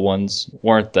of little ones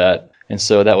weren't that, and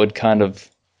so that would kind of...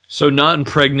 So not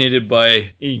impregnated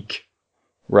by ink.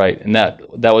 Right, and that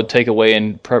would take away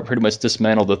and pretty much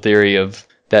dismantle the theory of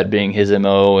that being his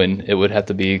MO, and it would have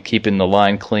to be keeping the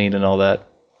line clean and all that.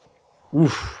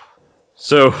 Oof.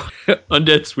 So,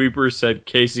 Undead Sweeper said,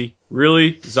 Casey,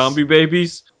 really? Zombie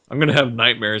babies? I'm going to have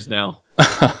nightmares now.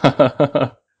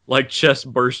 Like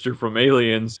Chest Burster from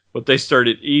Aliens, but they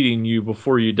started eating you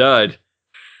before you died.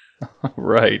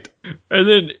 Right. And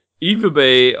then Eva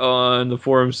Bay on the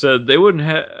forum said they wouldn't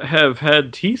have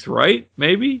had teeth, right?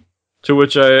 Maybe? To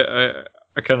which I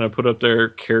kind of put up there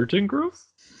keratin growth.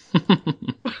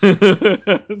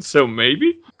 So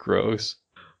maybe? Gross.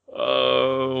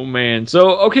 Oh man.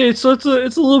 So okay, so it's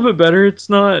a little bit better. It's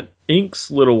not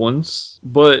Ink's little ones,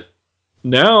 but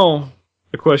now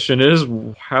the question is,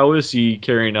 how is he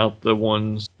carrying out the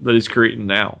ones that he's creating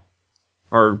now?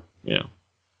 Or, you know,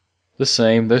 the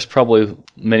same. There's probably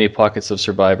many pockets of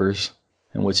survivors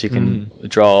in which he can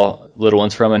draw little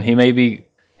ones from, and he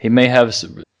may have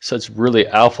such really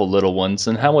alpha little ones.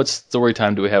 And how much story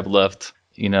time do we have left?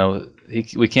 You know,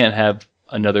 we can't have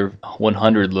another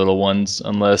 100 little ones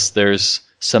unless there's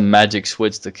some magic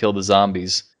switch to kill the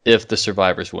zombies if the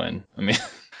survivors win. I mean,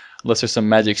 unless there's some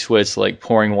magic switch like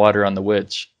pouring water on the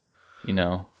witch, you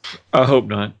know. I hope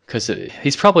not. Because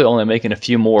he's probably only making a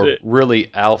few more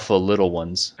really alpha little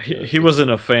ones. He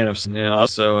wasn't a fan of Snail,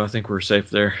 so I think we're safe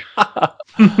there.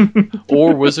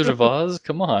 Or Wizard of Oz?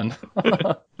 Come on.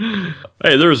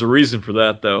 Hey, there was a reason for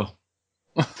that, though.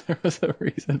 There was a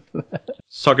reason for that.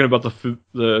 It's talking about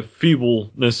the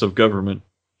feebleness of government.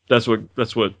 That's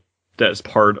what that's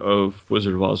part of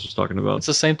Wizard of Oz was talking about. It's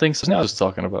the same thing Snail was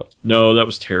talking about. No, that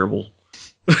was terrible.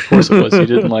 Of course it was. You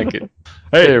didn't like it.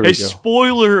 Hey,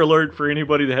 spoiler alert for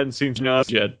anybody that hadn't seen Snail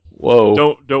yet.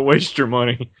 Whoa. Don't waste your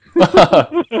money.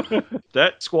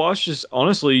 That squashes,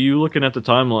 honestly, you looking at the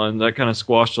timeline, that kind of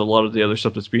squashed a lot of the other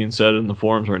stuff that's being said in the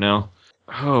forums right now.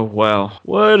 Oh, wow.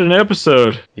 What an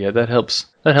episode. Yeah, that helps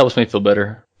me feel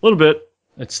better. A little bit.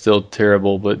 It's still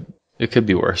terrible, but It could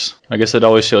be worse. I guess it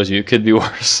always shows you it could be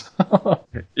worse.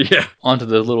 Yeah. On to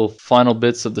the little final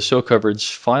bits of the show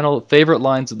coverage. Final favorite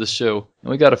lines of the show.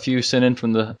 And we got a few sent in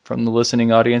from the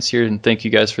listening audience here, and thank you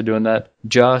guys for doing that.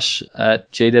 Josh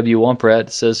at JW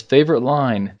Womprat says, favorite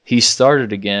line, he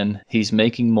started again, he's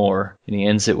making more. And he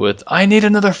ends it with, I need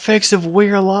another fix of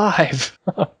We're Alive.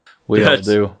 We all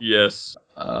do. Yes.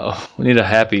 We need a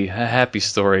happy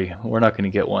story. We're not going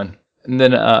to get one. And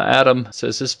then Adam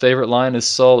says his favorite line is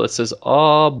Saul that says,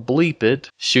 aw, bleep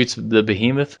it, shoots the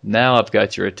behemoth. Now I've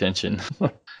got your attention.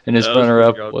 And his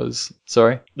runner-up was...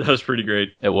 Sorry? That was pretty great.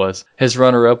 It was. His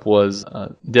runner-up was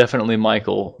definitely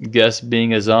Michael. Guess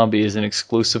being a zombie is an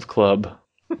exclusive club.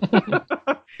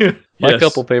 My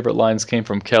couple favorite lines came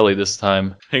from Kelly this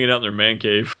time. Hanging out in their man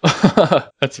cave.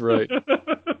 That's right.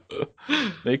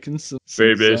 Making some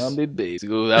zombie babies.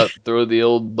 Go out and throw the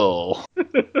old ball.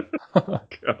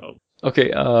 God.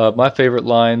 Okay, my favorite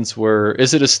lines were,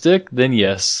 is it a stick? Then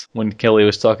yes. When Kelly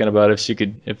was talking about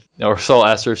or Saul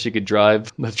asked her if she could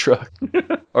drive the truck.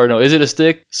 Or no, is it a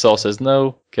stick? Saul says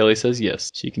no. Kelly says yes,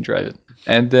 she can drive it.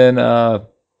 And then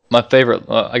my favorite,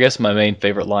 I guess my main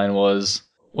favorite line was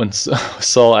when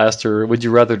Saul asked her, would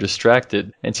you rather distract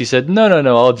it? And she said, no,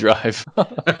 I'll drive.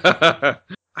 I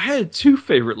had two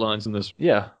favorite lines in this.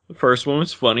 Yeah. The first one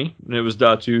was funny, and it was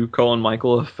Datu calling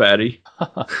Michael a fatty.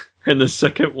 And the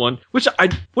second one,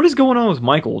 what is going on with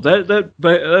Michael?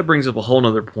 That brings up a whole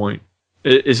nother point.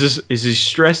 Is he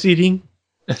stress eating?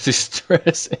 Is he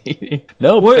stress eating?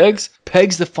 No,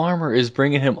 Pegs the farmer is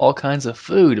bringing him all kinds of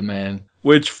food, man.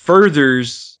 Which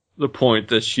furthers the point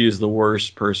that she is the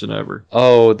worst person ever.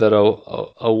 Oh, that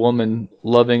a woman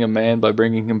loving a man by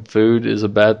bringing him food is a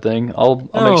bad thing. I'll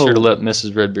make sure to let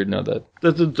Mrs. Redbeard know that.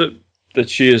 That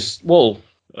she is, well...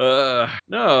 no,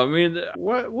 I mean,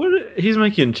 what? He's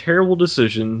making terrible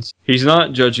decisions. He's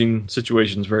not judging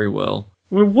situations very well.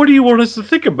 I mean, what do you want us to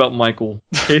think about Michael,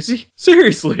 Casey?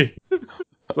 Seriously.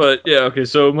 But yeah, okay.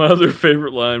 So my other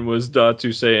favorite line was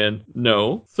Datu saying,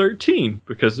 "No, 13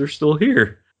 because they're still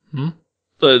here."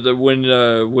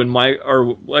 When Mike,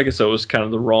 or I guess that was kind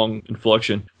of the wrong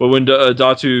inflection. But when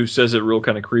Datu says it real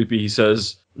kind of creepy, he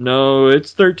says, no,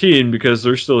 it's 13 because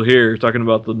they're still here, talking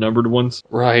about the numbered ones.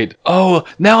 Right. Oh,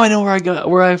 now I know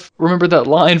where I remember that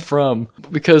line from.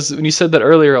 Because when you said that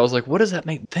earlier, I was like, what does that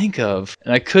make me think of?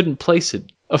 And I couldn't place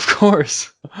it. Of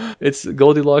course. It's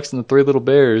Goldilocks and the Three Little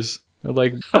Bears. They're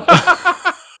like,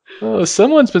 oh,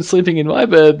 someone's been sleeping in my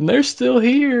bed and they're still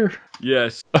here.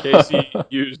 Yes, Casey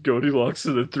used Goldilocks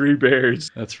and the Three Bears.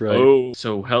 That's right. Oh,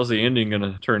 so how's the ending going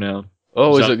to turn out?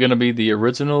 Oh, is it going to be the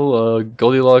original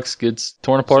Goldilocks gets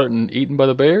torn apart and eaten by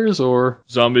the bears, or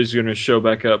zombies going to show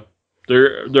back up?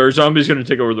 There are zombies going to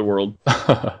take over the world.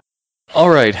 All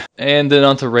right, and then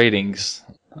on to ratings.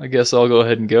 I guess I'll go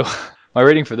ahead and go. My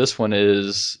rating for this one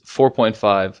is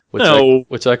 4.5,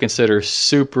 which I consider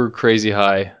super crazy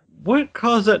high. What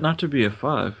caused that not to be a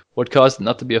 5? What caused it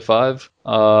not to be a 5?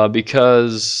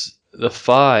 Because the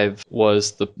 5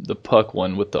 was the Puck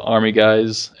one with the army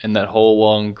guys and that whole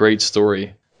long great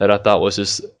story that I thought was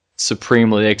just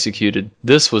supremely executed.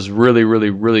 This was really, really,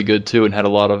 really good too and had a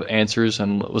lot of answers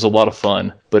and was a lot of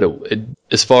fun. But it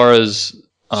as far as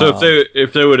so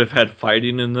if they would have had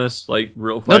fighting in this, like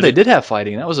real fighting. No, they did have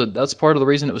fighting. That's part of the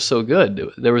reason it was so good.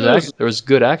 There was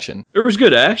good action. There was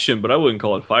good action, but I wouldn't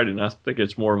call it fighting. I think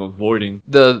it's more of avoiding.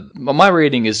 My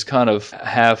rating is kind of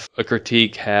half a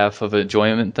critique, half of an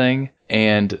enjoyment thing.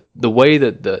 And the way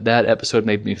that that episode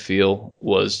made me feel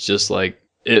was just like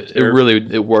it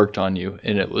really worked on you,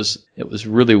 and it was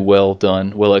really well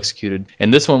done, well executed.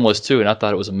 And this one was too, and I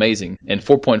thought it was amazing. And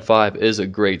 4.5 is a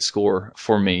great score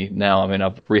for me now. I mean,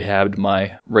 I've rehabbed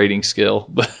my rating scale,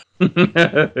 but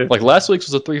like last week's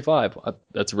was a 3.5.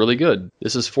 That's really good.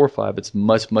 This is 4.5. It's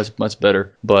much, much, much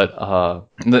better. But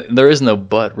there is no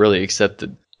but really, except that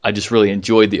I just really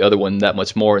enjoyed the other one that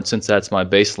much more. And since that's my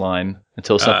baseline,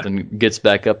 until something gets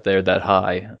back up there that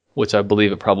high, which I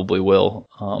believe it probably will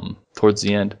towards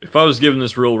the end. If I was giving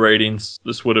this real ratings,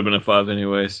 this would have been a 5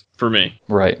 anyways, for me.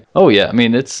 Right. Oh, yeah. I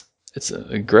mean, it's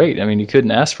great. I mean, you couldn't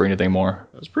ask for anything more.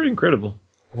 That's pretty incredible.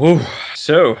 Whoa.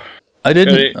 So... I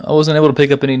wasn't able to pick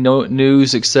up any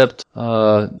news except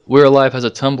We're Alive has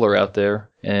a Tumblr out there,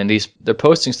 and they're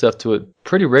posting stuff to it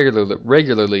pretty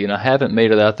regularly, and I haven't made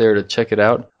it out there to check it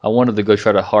out. I wanted to go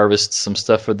try to harvest some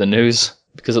stuff for the news,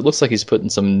 because it looks like he's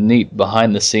putting some neat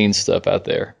behind-the-scenes stuff out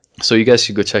there. So you guys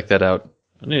should go check that out.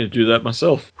 I need to do that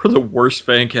myself. We're the worst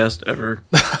fan cast ever.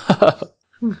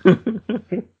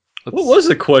 What was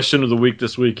the question of the week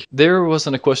this week? There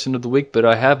wasn't a question of the week, but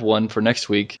I have one for next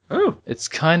week. Oh. It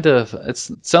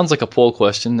sounds like a poll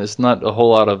question. It's not a whole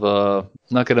lot of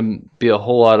not going to be a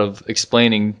whole lot of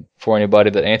explaining for anybody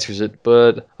that answers it,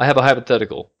 but I have a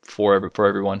hypothetical for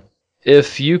everyone.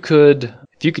 If you could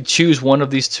choose one of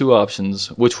these two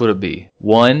options, which would it be?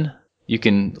 One, you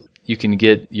can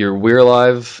get your We're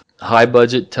Live high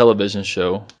budget television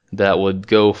show that would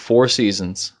go 4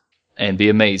 seasons and be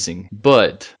amazing,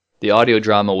 but the audio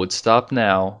drama would stop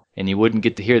now and you wouldn't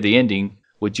get to hear the ending.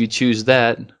 Would you choose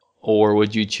that, or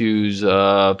would you choose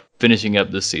finishing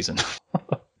up this season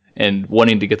and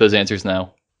wanting to get those answers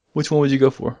now? Which one would you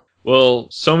go for? Well,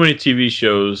 so many TV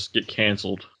shows get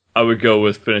canceled. I would go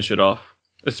with finish it off.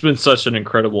 It's been such an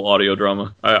incredible audio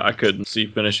drama. I couldn't see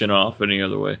finishing off any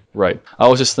other way. Right. I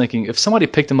was just thinking, if somebody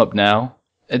picked them up now,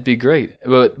 it'd be great.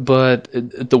 But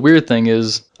the weird thing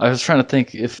is, I was trying to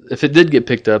think, if it did get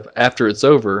picked up after it's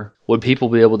over, would people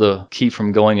be able to keep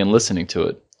from going and listening to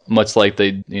it? Much like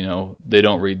they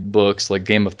don't read books. Like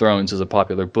Game of Thrones is a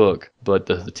popular book, but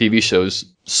the TV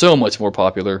show's so much more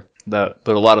popular but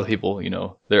a lot of people,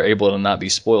 they're able to not be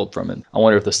spoiled from it. I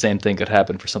wonder if the same thing could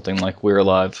happen for something like We're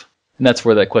Alive. And that's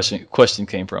where that question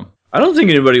came from. I don't think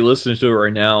anybody listening to it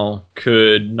right now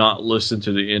could not listen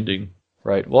to the ending.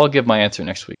 Right. Well, I'll give my answer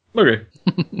next week. Okay.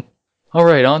 All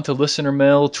right, on to listener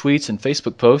mail, tweets, and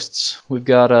Facebook posts. We've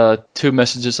got 2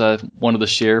 messages I wanted to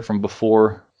share from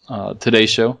before today's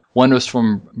show. One was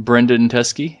from Brendan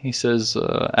Teskey. He says,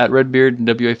 at Redbeard and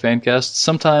WA Fancast,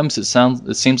 sometimes it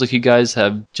seems like you guys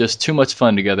have just too much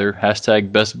fun together.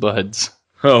 # best buds.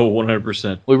 Oh,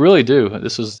 100%. We really do.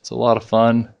 It's a lot of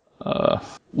fun.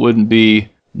 Wouldn't be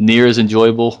near as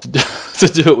enjoyable to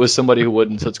do it with somebody who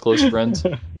wasn't such close friends.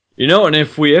 And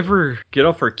if we ever get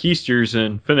off our keisters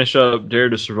and finish up Dare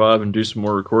to Survive and do some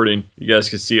more recording, you guys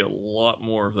can see a lot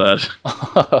more of that.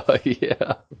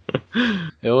 Yeah.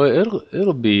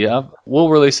 It'll be. We'll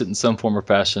release it in some form or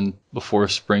fashion before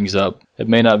spring's up. It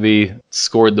may not be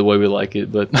scored the way we like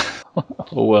it, but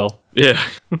oh well. Yeah.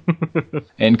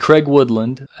 And Craig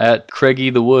Woodland at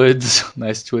Craigie the Woods,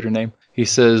 nice Twitter name. He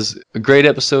says, a great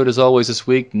episode as always this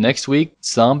week. Next week,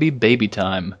 zombie baby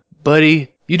time.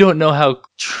 Buddy, you don't know how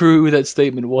true that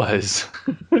statement was.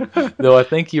 Though I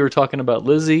think you were talking about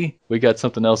Lizzie. We got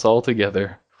something else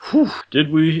altogether. Whew,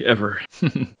 did we ever?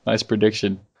 Nice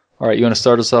prediction. All right, you want to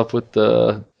start us off with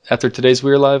after today's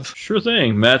We're Live? Sure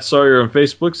thing. Matt Sawyer on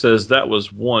Facebook says that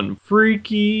was one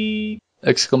freaky... !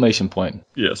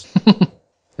 Yes.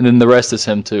 And then the rest is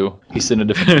him too. He sent a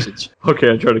different message.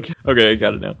 Okay, I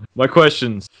got it now. My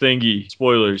questions, thingy,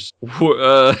 spoilers.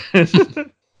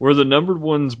 Were the numbered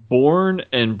ones born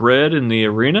and bred in the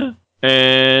arena?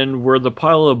 And were the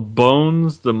pile of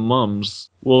bones the mums?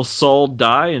 Will Saul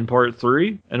die in part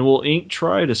 3? And will Ink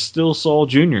try to steal Saul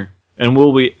Jr.? And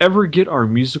will we ever get our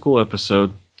musical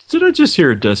episode? Did I just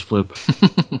hear a desk flip?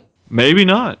 Maybe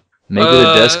not. Maybe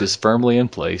the desk is firmly in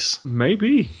place.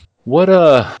 Maybe. What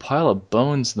pile of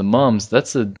bones the mums?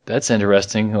 That's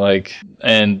interesting,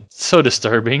 and so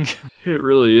disturbing. It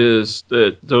really is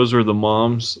that those are the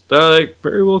moms. That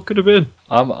very well could have been.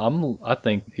 I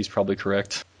think he's probably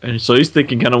correct. And so he's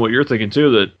thinking kind of what you're thinking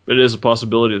too, that it is a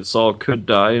possibility that Saul could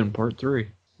die in part 3.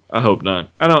 I hope not.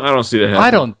 I don't see that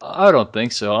happening. I don't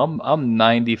think so. I'm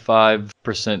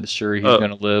 95% sure he's going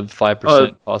to live.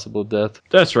 5% possible death.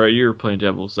 That's right. You're playing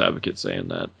devil's advocate saying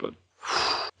that, but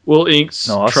will Inks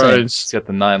he's got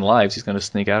the 9 lives. He's going to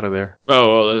sneak out of there.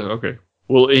 Oh, okay.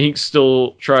 Will Ink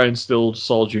still try and steal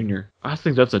Saul Jr.? I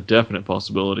think that's a definite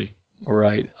possibility.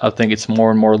 Right. I think it's more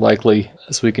and more likely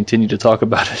as we continue to talk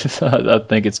about it. I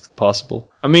think it's possible.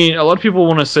 I mean, a lot of people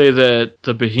want to say that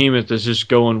the behemoth is just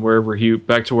going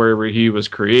back to wherever he was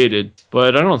created,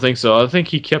 but I don't think so. I think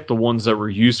he kept the ones that were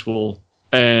useful,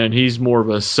 and he's more of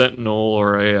a sentinel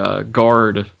or a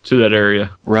guard to that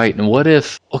area. Right. And what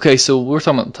if... Okay, so we were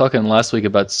talking last week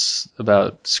about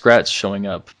Scratch showing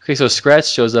up. Okay, so Scratch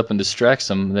shows up and distracts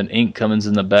him, and then Ink comes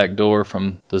in the back door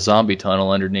from the zombie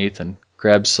tunnel underneath and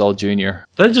grabs Saul Jr.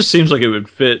 That just seems like it would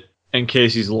fit in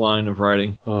Casey's line of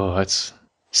writing. Oh, that's...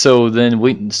 So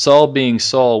then Saul being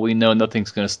Saul, we know nothing's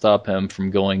going to stop him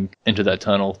from going into that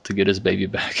tunnel to get his baby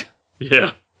back.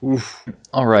 Yeah. Oof.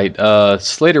 All right,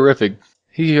 Slaterific.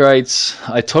 He writes,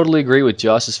 I totally agree with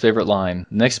Josh's favorite line.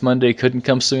 Next Monday couldn't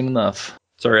come soon enough.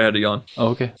 Sorry, I had to yawn. Oh,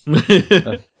 okay.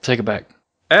 Take it back.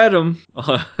 Adam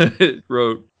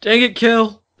wrote, dang it,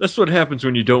 Kel. That's what happens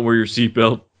when you don't wear your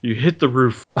seatbelt. You hit the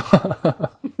roof.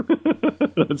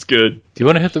 That's good. Do you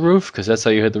want to hit the roof? Because that's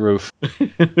how you hit the roof.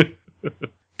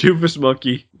 Doofus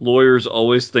Monkey, lawyers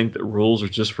always think that rules are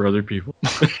just for other people.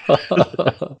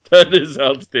 That is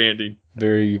outstanding.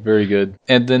 Very, very good.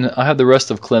 And then I have the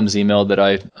rest of Clem's email that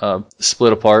I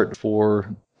split apart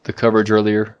for the coverage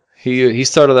earlier. He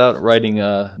started out writing,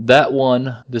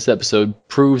 this episode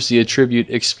proves the attribute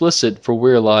explicit for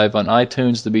We're Alive on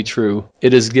iTunes to be true.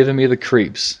 It has given me the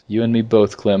creeps. You and me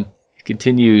both, Clem. He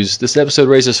continues, this episode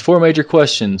raises 4 major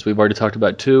questions. We've already talked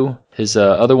about 2. His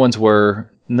other ones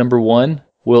were, number 1,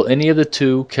 will any of the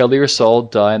 2, Kelly or Saul,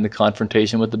 die in the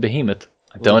confrontation with the behemoth?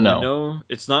 I don't know. No,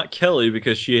 it's not Kelly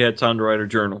because she had time to write her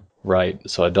journal. Right,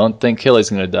 so I don't think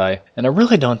Kelly's going to die. And I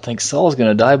really don't think Saul's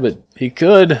going to die, but he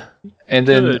could. And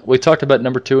then we talked about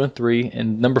number 2 and 3.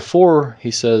 And number 4,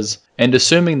 he says, and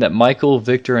assuming that Michael,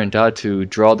 Victor, and Datu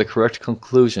draw the correct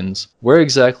conclusions, where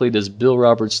exactly does Bill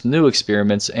Roberts' new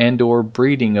experiments and or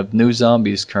breeding of new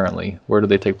zombies currently? Where do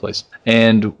they take place?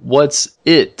 And what's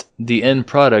the end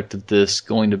product of this,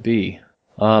 going to be?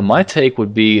 My take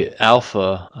would be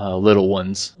alpha little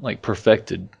ones, like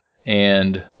perfected.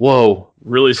 And, whoa,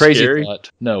 really crazy scary? thought.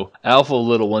 No, alpha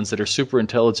little ones that are super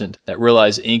intelligent, that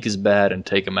realize ink is bad and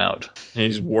take them out. And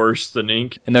he's worse than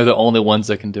ink? And they're the only ones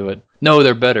that can do it. No,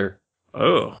 they're better.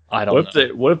 Oh. I don't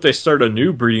know. What if they start a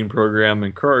new breeding program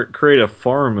and create a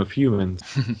farm of humans?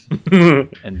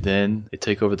 And then they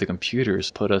take over the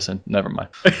computers, put us in... Never mind.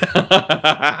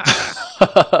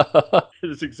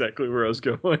 That's exactly where I was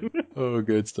going. Oh,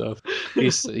 good stuff.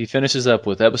 He finishes up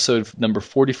with episode number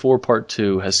 44, part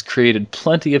 2, has created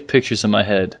plenty of pictures in my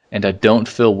head, and I don't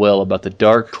feel well about the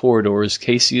dark corridors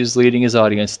Casey is leading his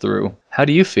audience through. How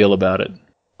do you feel about it?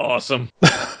 Awesome.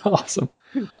 Awesome.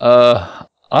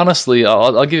 Honestly,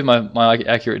 I'll give you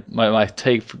my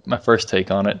first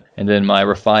take on it, and then my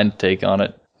refined take on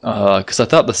it. Because I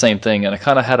thought the same thing, and I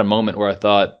kind of had a moment where I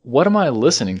thought, what am I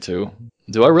listening to?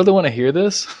 Do I really want to hear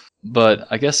this? But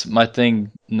I guess my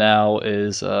thing now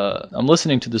is I'm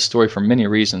listening to this story for many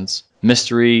reasons.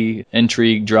 Mystery,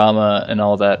 intrigue, drama, and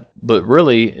all that. But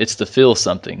really, it's to feel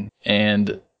something.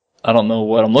 And I don't know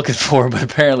what I'm looking for, but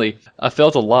apparently I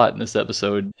felt a lot in this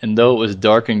episode. And though it was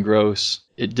dark and gross,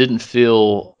 it didn't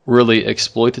feel really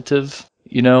exploitative,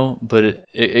 but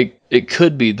it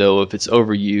could be, though, if it's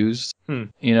overused,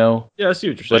 Yeah, I see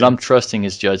what you're saying. But I'm trusting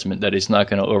his judgment that he's not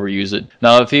going to overuse it.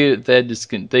 Now,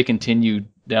 if they continue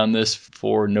down this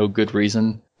for no good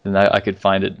reason, then I could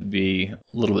find it to be a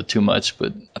little bit too much.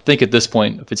 But I think at this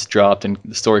point, if it's dropped and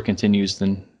the story continues,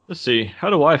 then... Let's see. How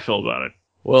do I feel about it?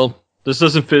 Well, this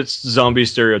doesn't fit zombie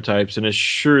stereotypes, and it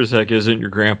sure as heck isn't your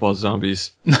grandpa's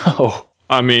zombies. No.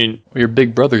 I mean... Or your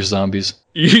big brother's zombies.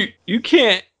 You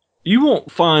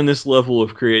won't find this level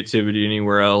of creativity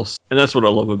anywhere else, and that's what I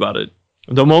love about it.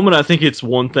 The moment I think it's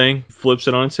one thing, flips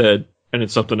it on its head, and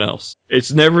it's something else.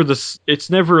 It's never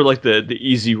like the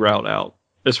easy route out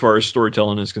as far as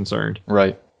storytelling is concerned.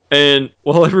 Right. And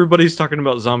while everybody's talking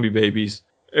about zombie babies,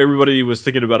 everybody was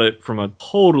thinking about it from a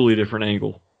totally different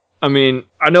angle. I mean,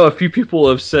 I know a few people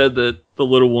have said that the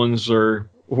little ones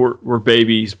were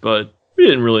babies, but we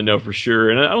didn't really know for sure.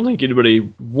 And I don't think anybody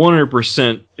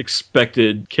 100%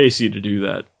 expected Casey to do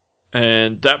that.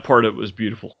 And that part of it was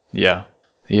beautiful. Yeah.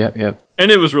 Yep.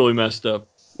 And it was really messed up,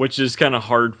 which is kind of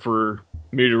hard for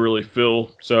me to really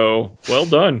feel. So, well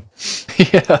done.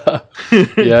 Yeah.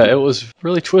 Yeah, it was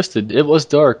really twisted. It was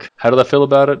dark. How did I feel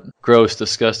about it? Gross,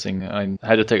 disgusting. I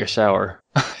had to take a shower.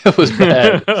 It was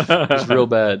bad. It was real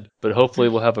bad. But hopefully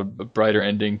we'll have a brighter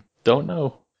ending. Don't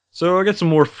know. So I got some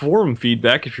more forum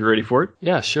feedback if you're ready for it.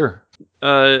 Yeah, sure.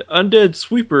 Undead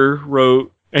Sweeper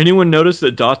wrote, anyone notice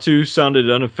that Datu sounded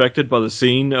unaffected by the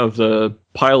scene of the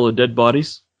pile of dead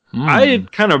bodies? I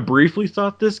had kind of briefly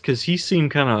thought this because he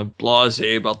seemed kind of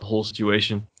blasé about the whole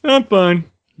situation. I'm fine.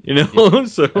 Yeah,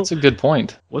 so that's a good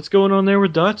point. What's going on there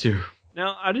with Datu?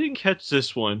 Now, I didn't catch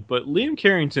this one, but Liam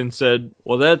Carrington said,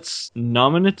 well, that's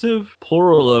nominative,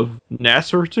 plural of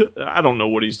Nasser. I don't know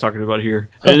what he's talking about here.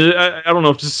 I don't know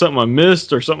if this is something I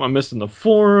missed or something I missed in the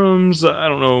forums. I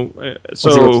don't know. So,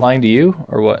 was he replying to you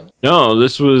or what? No,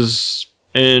 this was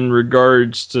in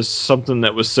regards to something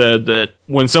that was said that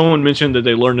when someone mentioned that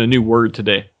they learned a new word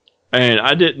today, and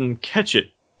I didn't catch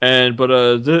it. But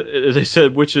they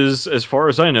said, which is, as far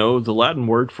as I know, the Latin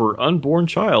word for unborn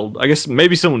child. I guess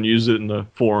maybe someone used it in the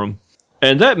forum.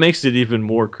 And that makes it even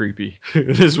more creepy,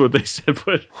 is what they said.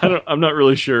 But I'm not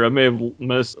really sure. I may have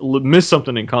missed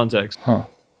something in context. Huh.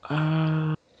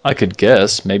 I could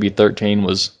guess. Maybe 13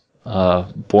 was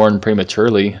born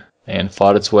prematurely and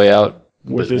fought its way out.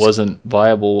 It wasn't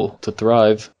viable to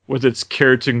thrive. With its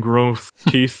keratin growth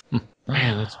teeth.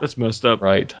 Man, that's messed up.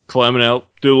 Right. Climbing out,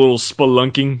 do a little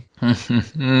spelunking.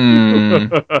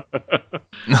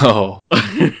 No.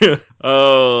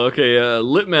 Oh, okay.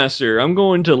 Litmaster, I'm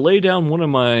going to lay down one of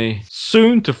my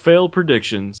soon-to-fail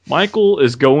predictions. Michael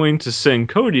is going to send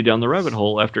Cody down the rabbit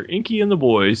hole after Inky and the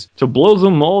boys to blow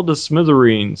them all to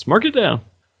smithereens. Mark it down.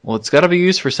 Well, it's got to be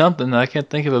used for something. I can't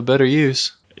think of a better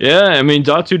use. Yeah, I mean,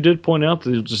 Datu did point out that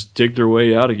they'll just dig their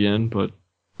way out again, but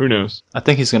who knows? I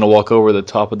think he's going to walk over the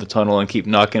top of the tunnel and keep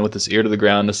knocking with his ear to the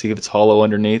ground to see if it's hollow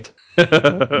underneath.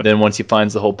 Then once he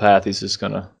finds the whole path, he's just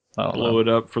going to blow it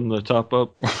up from the top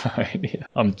up. Right, yeah.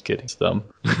 I'm kidding. It's dumb.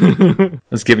 I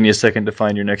was giving you a second to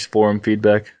find your next forum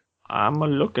feedback. I'm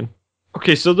a-looking.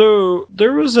 Okay, so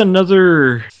there was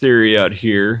another theory out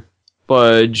here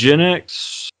by Gen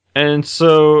X. And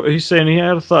so he's saying he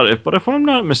had a thought, but if I'm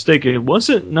not mistaken,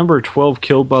 wasn't number 12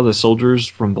 killed by the soldiers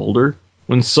from Boulder?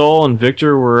 When Saul and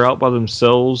Victor were out by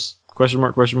themselves? Question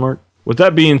mark, question mark. With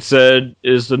that being said,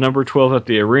 is the number 12 at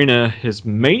the arena his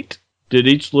mate? Did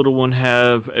each little one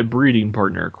have a breeding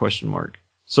partner? Question mark.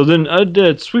 So then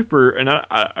Undead Sweeper, and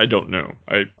I don't know.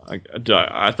 I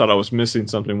thought I was missing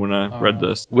something when I read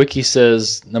this. Wiki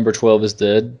says number 12 is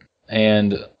dead,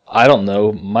 and I don't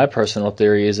know. My personal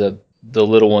theory is that the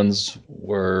little ones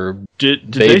were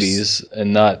babies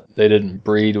and they didn't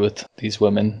breed with these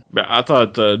women. I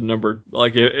thought the number,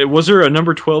 was there a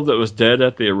number 12 that was dead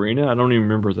at the arena? I don't even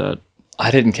remember that. I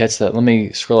didn't catch that. Let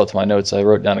me scroll up to my notes. I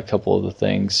wrote down a couple of the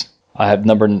things. I have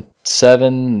number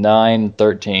 7, 9,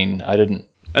 13. I didn't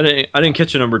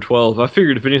catch a number 12. I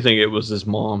figured if anything it was his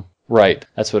mom. Right.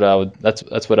 That's what I would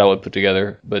put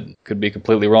together, but could be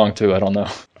completely wrong too. I don't know.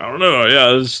 Yeah,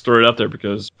 I'll just throw it out there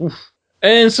because oof.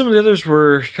 And some of the others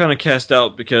were kind of cast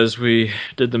out because we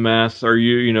did the math, or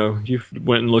you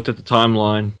went and looked at the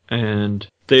timeline, and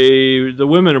the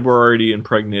women were already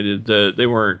impregnated. They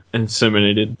weren't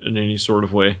inseminated in any sort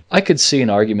of way. I could see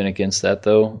an argument against that,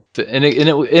 though, and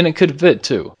it could fit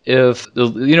too. If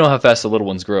you know how fast the little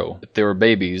ones grow. If they were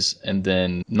babies, and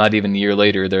then not even a year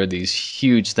later, they're these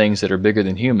huge things that are bigger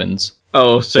than humans.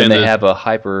 Oh, saying they have a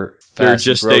hyper fast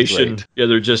growth rate. Yeah,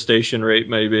 their gestation rate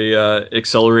may be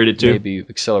accelerated too. Maybe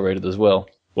accelerated as well.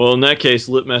 Well, in that case,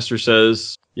 Litmaster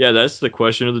says, yeah, that's the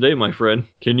question of the day, my friend.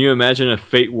 Can you imagine a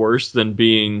fate worse than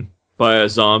being by a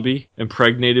zombie,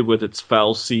 impregnated with its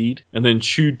foul seed, and then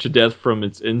chewed to death from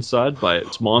its inside by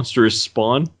its monstrous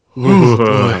spawn?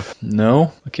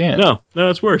 No, I can't. No,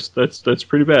 it's worse. That's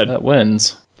pretty bad. That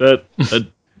wins. That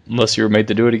Unless you were made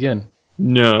to do it again.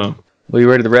 No. Well, you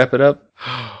ready to wrap it up?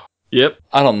 Yep.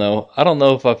 I don't know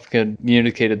if I've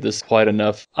communicated this quite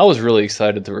enough. I was really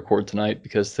excited to record tonight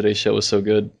because today's show was so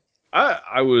good.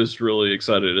 I was really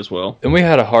excited as well. And we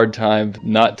had a hard time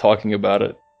not talking about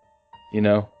it,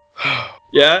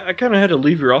 Yeah, I kind of had to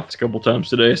leave your office a couple times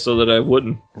today so that I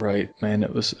wouldn't. Right, man,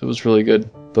 it was really good.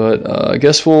 But I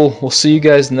guess we'll see you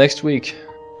guys next week.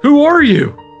 Who are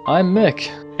you? I'm Mick.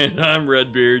 And I'm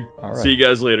Redbeard. All right. See you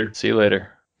guys later. See you later.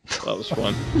 That was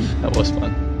fun. That was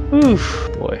fun. Oof,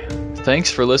 boy. Thanks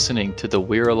for listening to the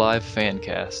We're Alive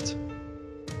Fancast.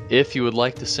 If you would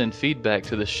like to send feedback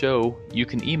to the show, you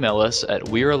can email us at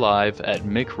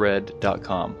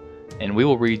we'realive@mickred.com, and we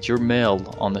will read your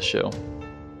mail on the show.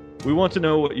 We want to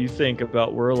know what you think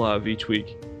about We're Alive each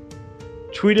week.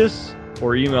 Tweet us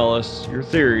or email us your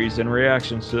theories and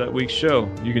reactions to that week's show.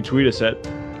 You can tweet us at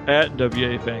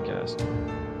WAFancast.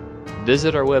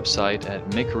 Visit our website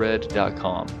at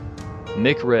mickred.com.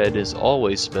 Mickred is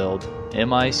always spelled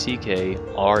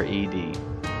M-I-C-K-R-E-D.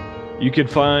 You can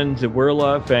find the We're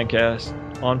Alive Fancast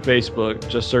on Facebook.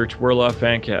 Just search We're Alive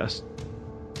Fancast.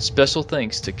 Special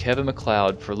thanks to Kevin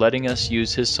MacLeod for letting us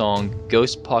use his song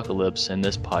Ghost Apocalypse in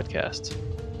this podcast.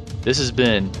 This has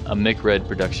been a Mickred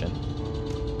production.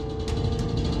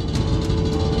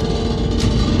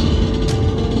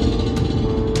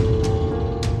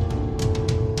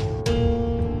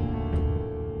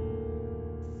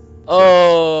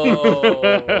 Oh!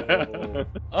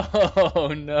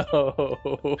 Oh no!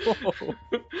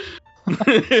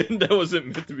 That wasn't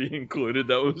meant to be included.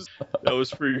 That was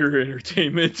for your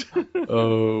entertainment.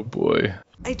 Oh boy!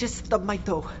 I just stubbed my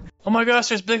toe. Oh my gosh!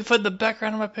 There's Bigfoot in the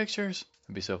background of my pictures.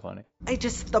 It'd be so funny. I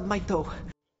just stubbed my toe.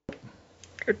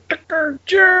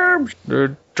 Germs.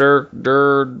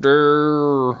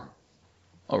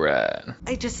 All right.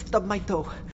 I just stubbed my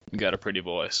toe. You got a pretty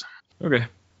voice. Okay.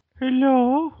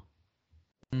 Hello.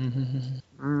 And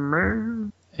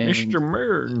Mr.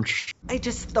 Merge. I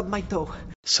just stubbed my toe.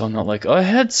 so not like I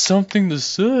had something to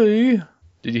say.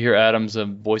 Did you hear Adam's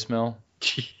voicemail?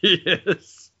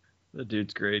 Yes. That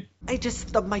dude's great. I just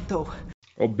stubbed my toe.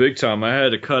 Oh, big time. I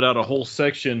had to cut out a whole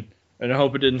section, and I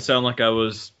hope it didn't sound like I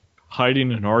was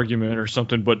hiding an argument or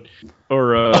something,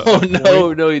 or Oh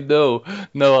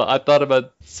no! I thought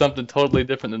about something totally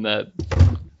different than that.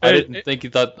 I didn't think you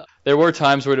thought. There were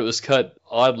times where it was cut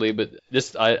oddly, but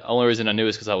only reason I knew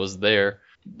is because I was there.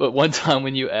 But one time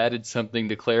when you added something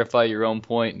to clarify your own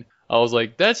point, I was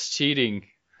like, "That's cheating."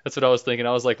 That's what I was thinking.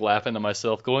 I was like laughing to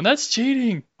myself, going, "That's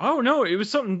cheating." Oh no, it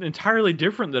was something entirely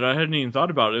different that I hadn't even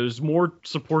thought about. It was more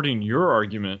supporting your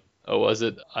argument. Oh, was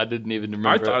it? I didn't even I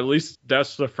remember. thought at least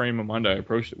that's the frame of mind I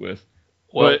approached it with.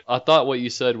 Well, I thought what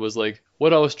you said was like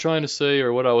what I was trying to say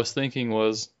or what I was thinking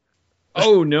was.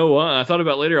 Oh no, I thought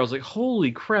about it later. I was like,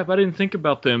 holy crap! I didn't think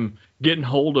about them getting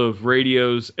hold of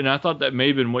radios, and I thought that may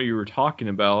have been what you were talking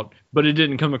about, but it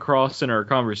didn't come across in our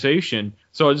conversation.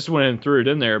 So I just went and threw it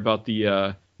in there about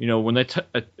the, when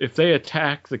if they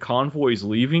attack the convoys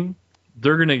leaving,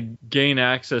 they're gonna gain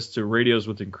access to radios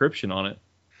with encryption on it.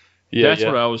 Yeah, that's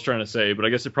what I was trying to say, but I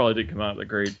guess it probably didn't come out that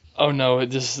great. Oh no, I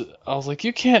was like,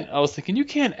 I was thinking you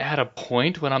can't add a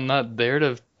point when I'm not there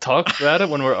to talk about it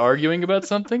when we're arguing about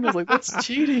something. I was like, that's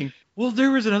cheating. Well, there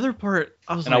was another part.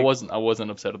 I wasn't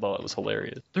upset at all. It was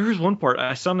hilarious. There was one part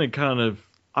I sounded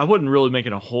I wasn't really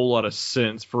making a whole lot of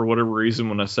sense for whatever reason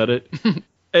when I said it.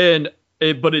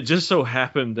 But it just so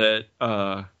happened that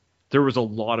there was a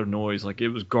lot of noise, like it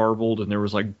was garbled and there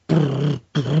was like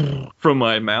from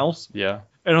my mouse. Yeah.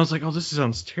 And I was like, oh, this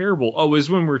sounds terrible. Oh, it was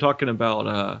when we were talking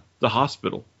about the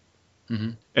hospital.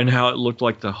 Mm-hmm. And how it looked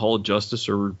like the Hall of Justice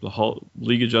or the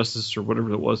League of Justice or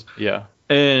whatever it was. Yeah.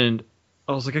 And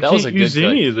I was like, I can't use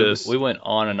any of this. We went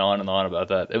on and on and on about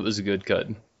that. It was a good cut.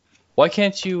 Why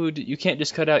can't you can't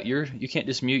just cut out you can't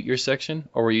just mute your section?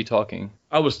 Or were you talking?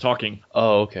 I was talking.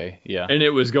 Oh, okay. Yeah. And it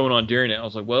was going on during it. I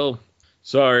was like, well,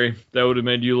 sorry. That would have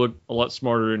made you look a lot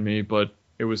smarter than me, but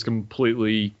it was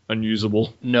completely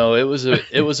unusable. No, it was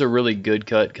a really good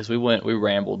cut because we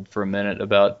rambled for a minute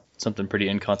about something pretty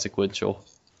inconsequential.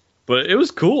 But it was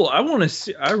cool. I want to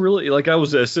see. I really I was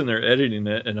sitting there editing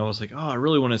it, and I was like, oh, I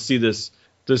really want to see this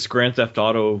Grand Theft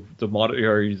Auto, the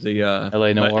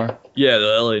L.A. Noire.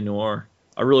 The L.A. Noire.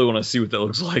 I really want to see what that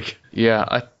looks like. Yeah,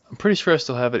 I'm pretty sure I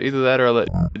still have it. Either that or I let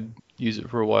use it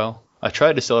for a while. I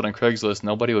tried to sell it on Craigslist.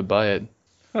 Nobody would buy it.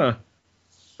 Huh.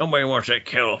 Nobody wants that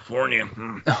California.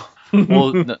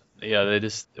 Well, no, yeah, it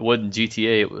wasn't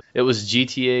GTA. It was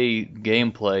GTA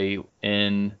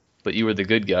gameplay but you were the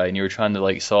good guy and you were trying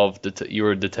to you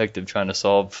were a detective trying to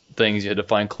solve things. You had to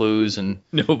find clues and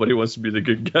nobody wants to be the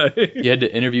good guy. You had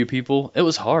to interview people. It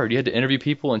was hard. You had to interview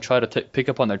people and try to pick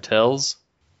up on their tells.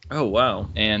 Oh wow.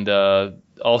 And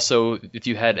also if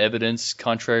you had evidence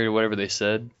contrary to whatever they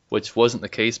said, which wasn't the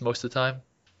case most of the time.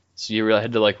 So you really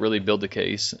had to really build the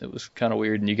case. It was kind of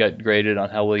weird, and you got graded on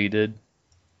how well you did.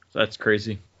 That's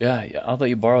crazy. Yeah, I'll let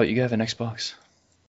you borrow it. You have an Xbox.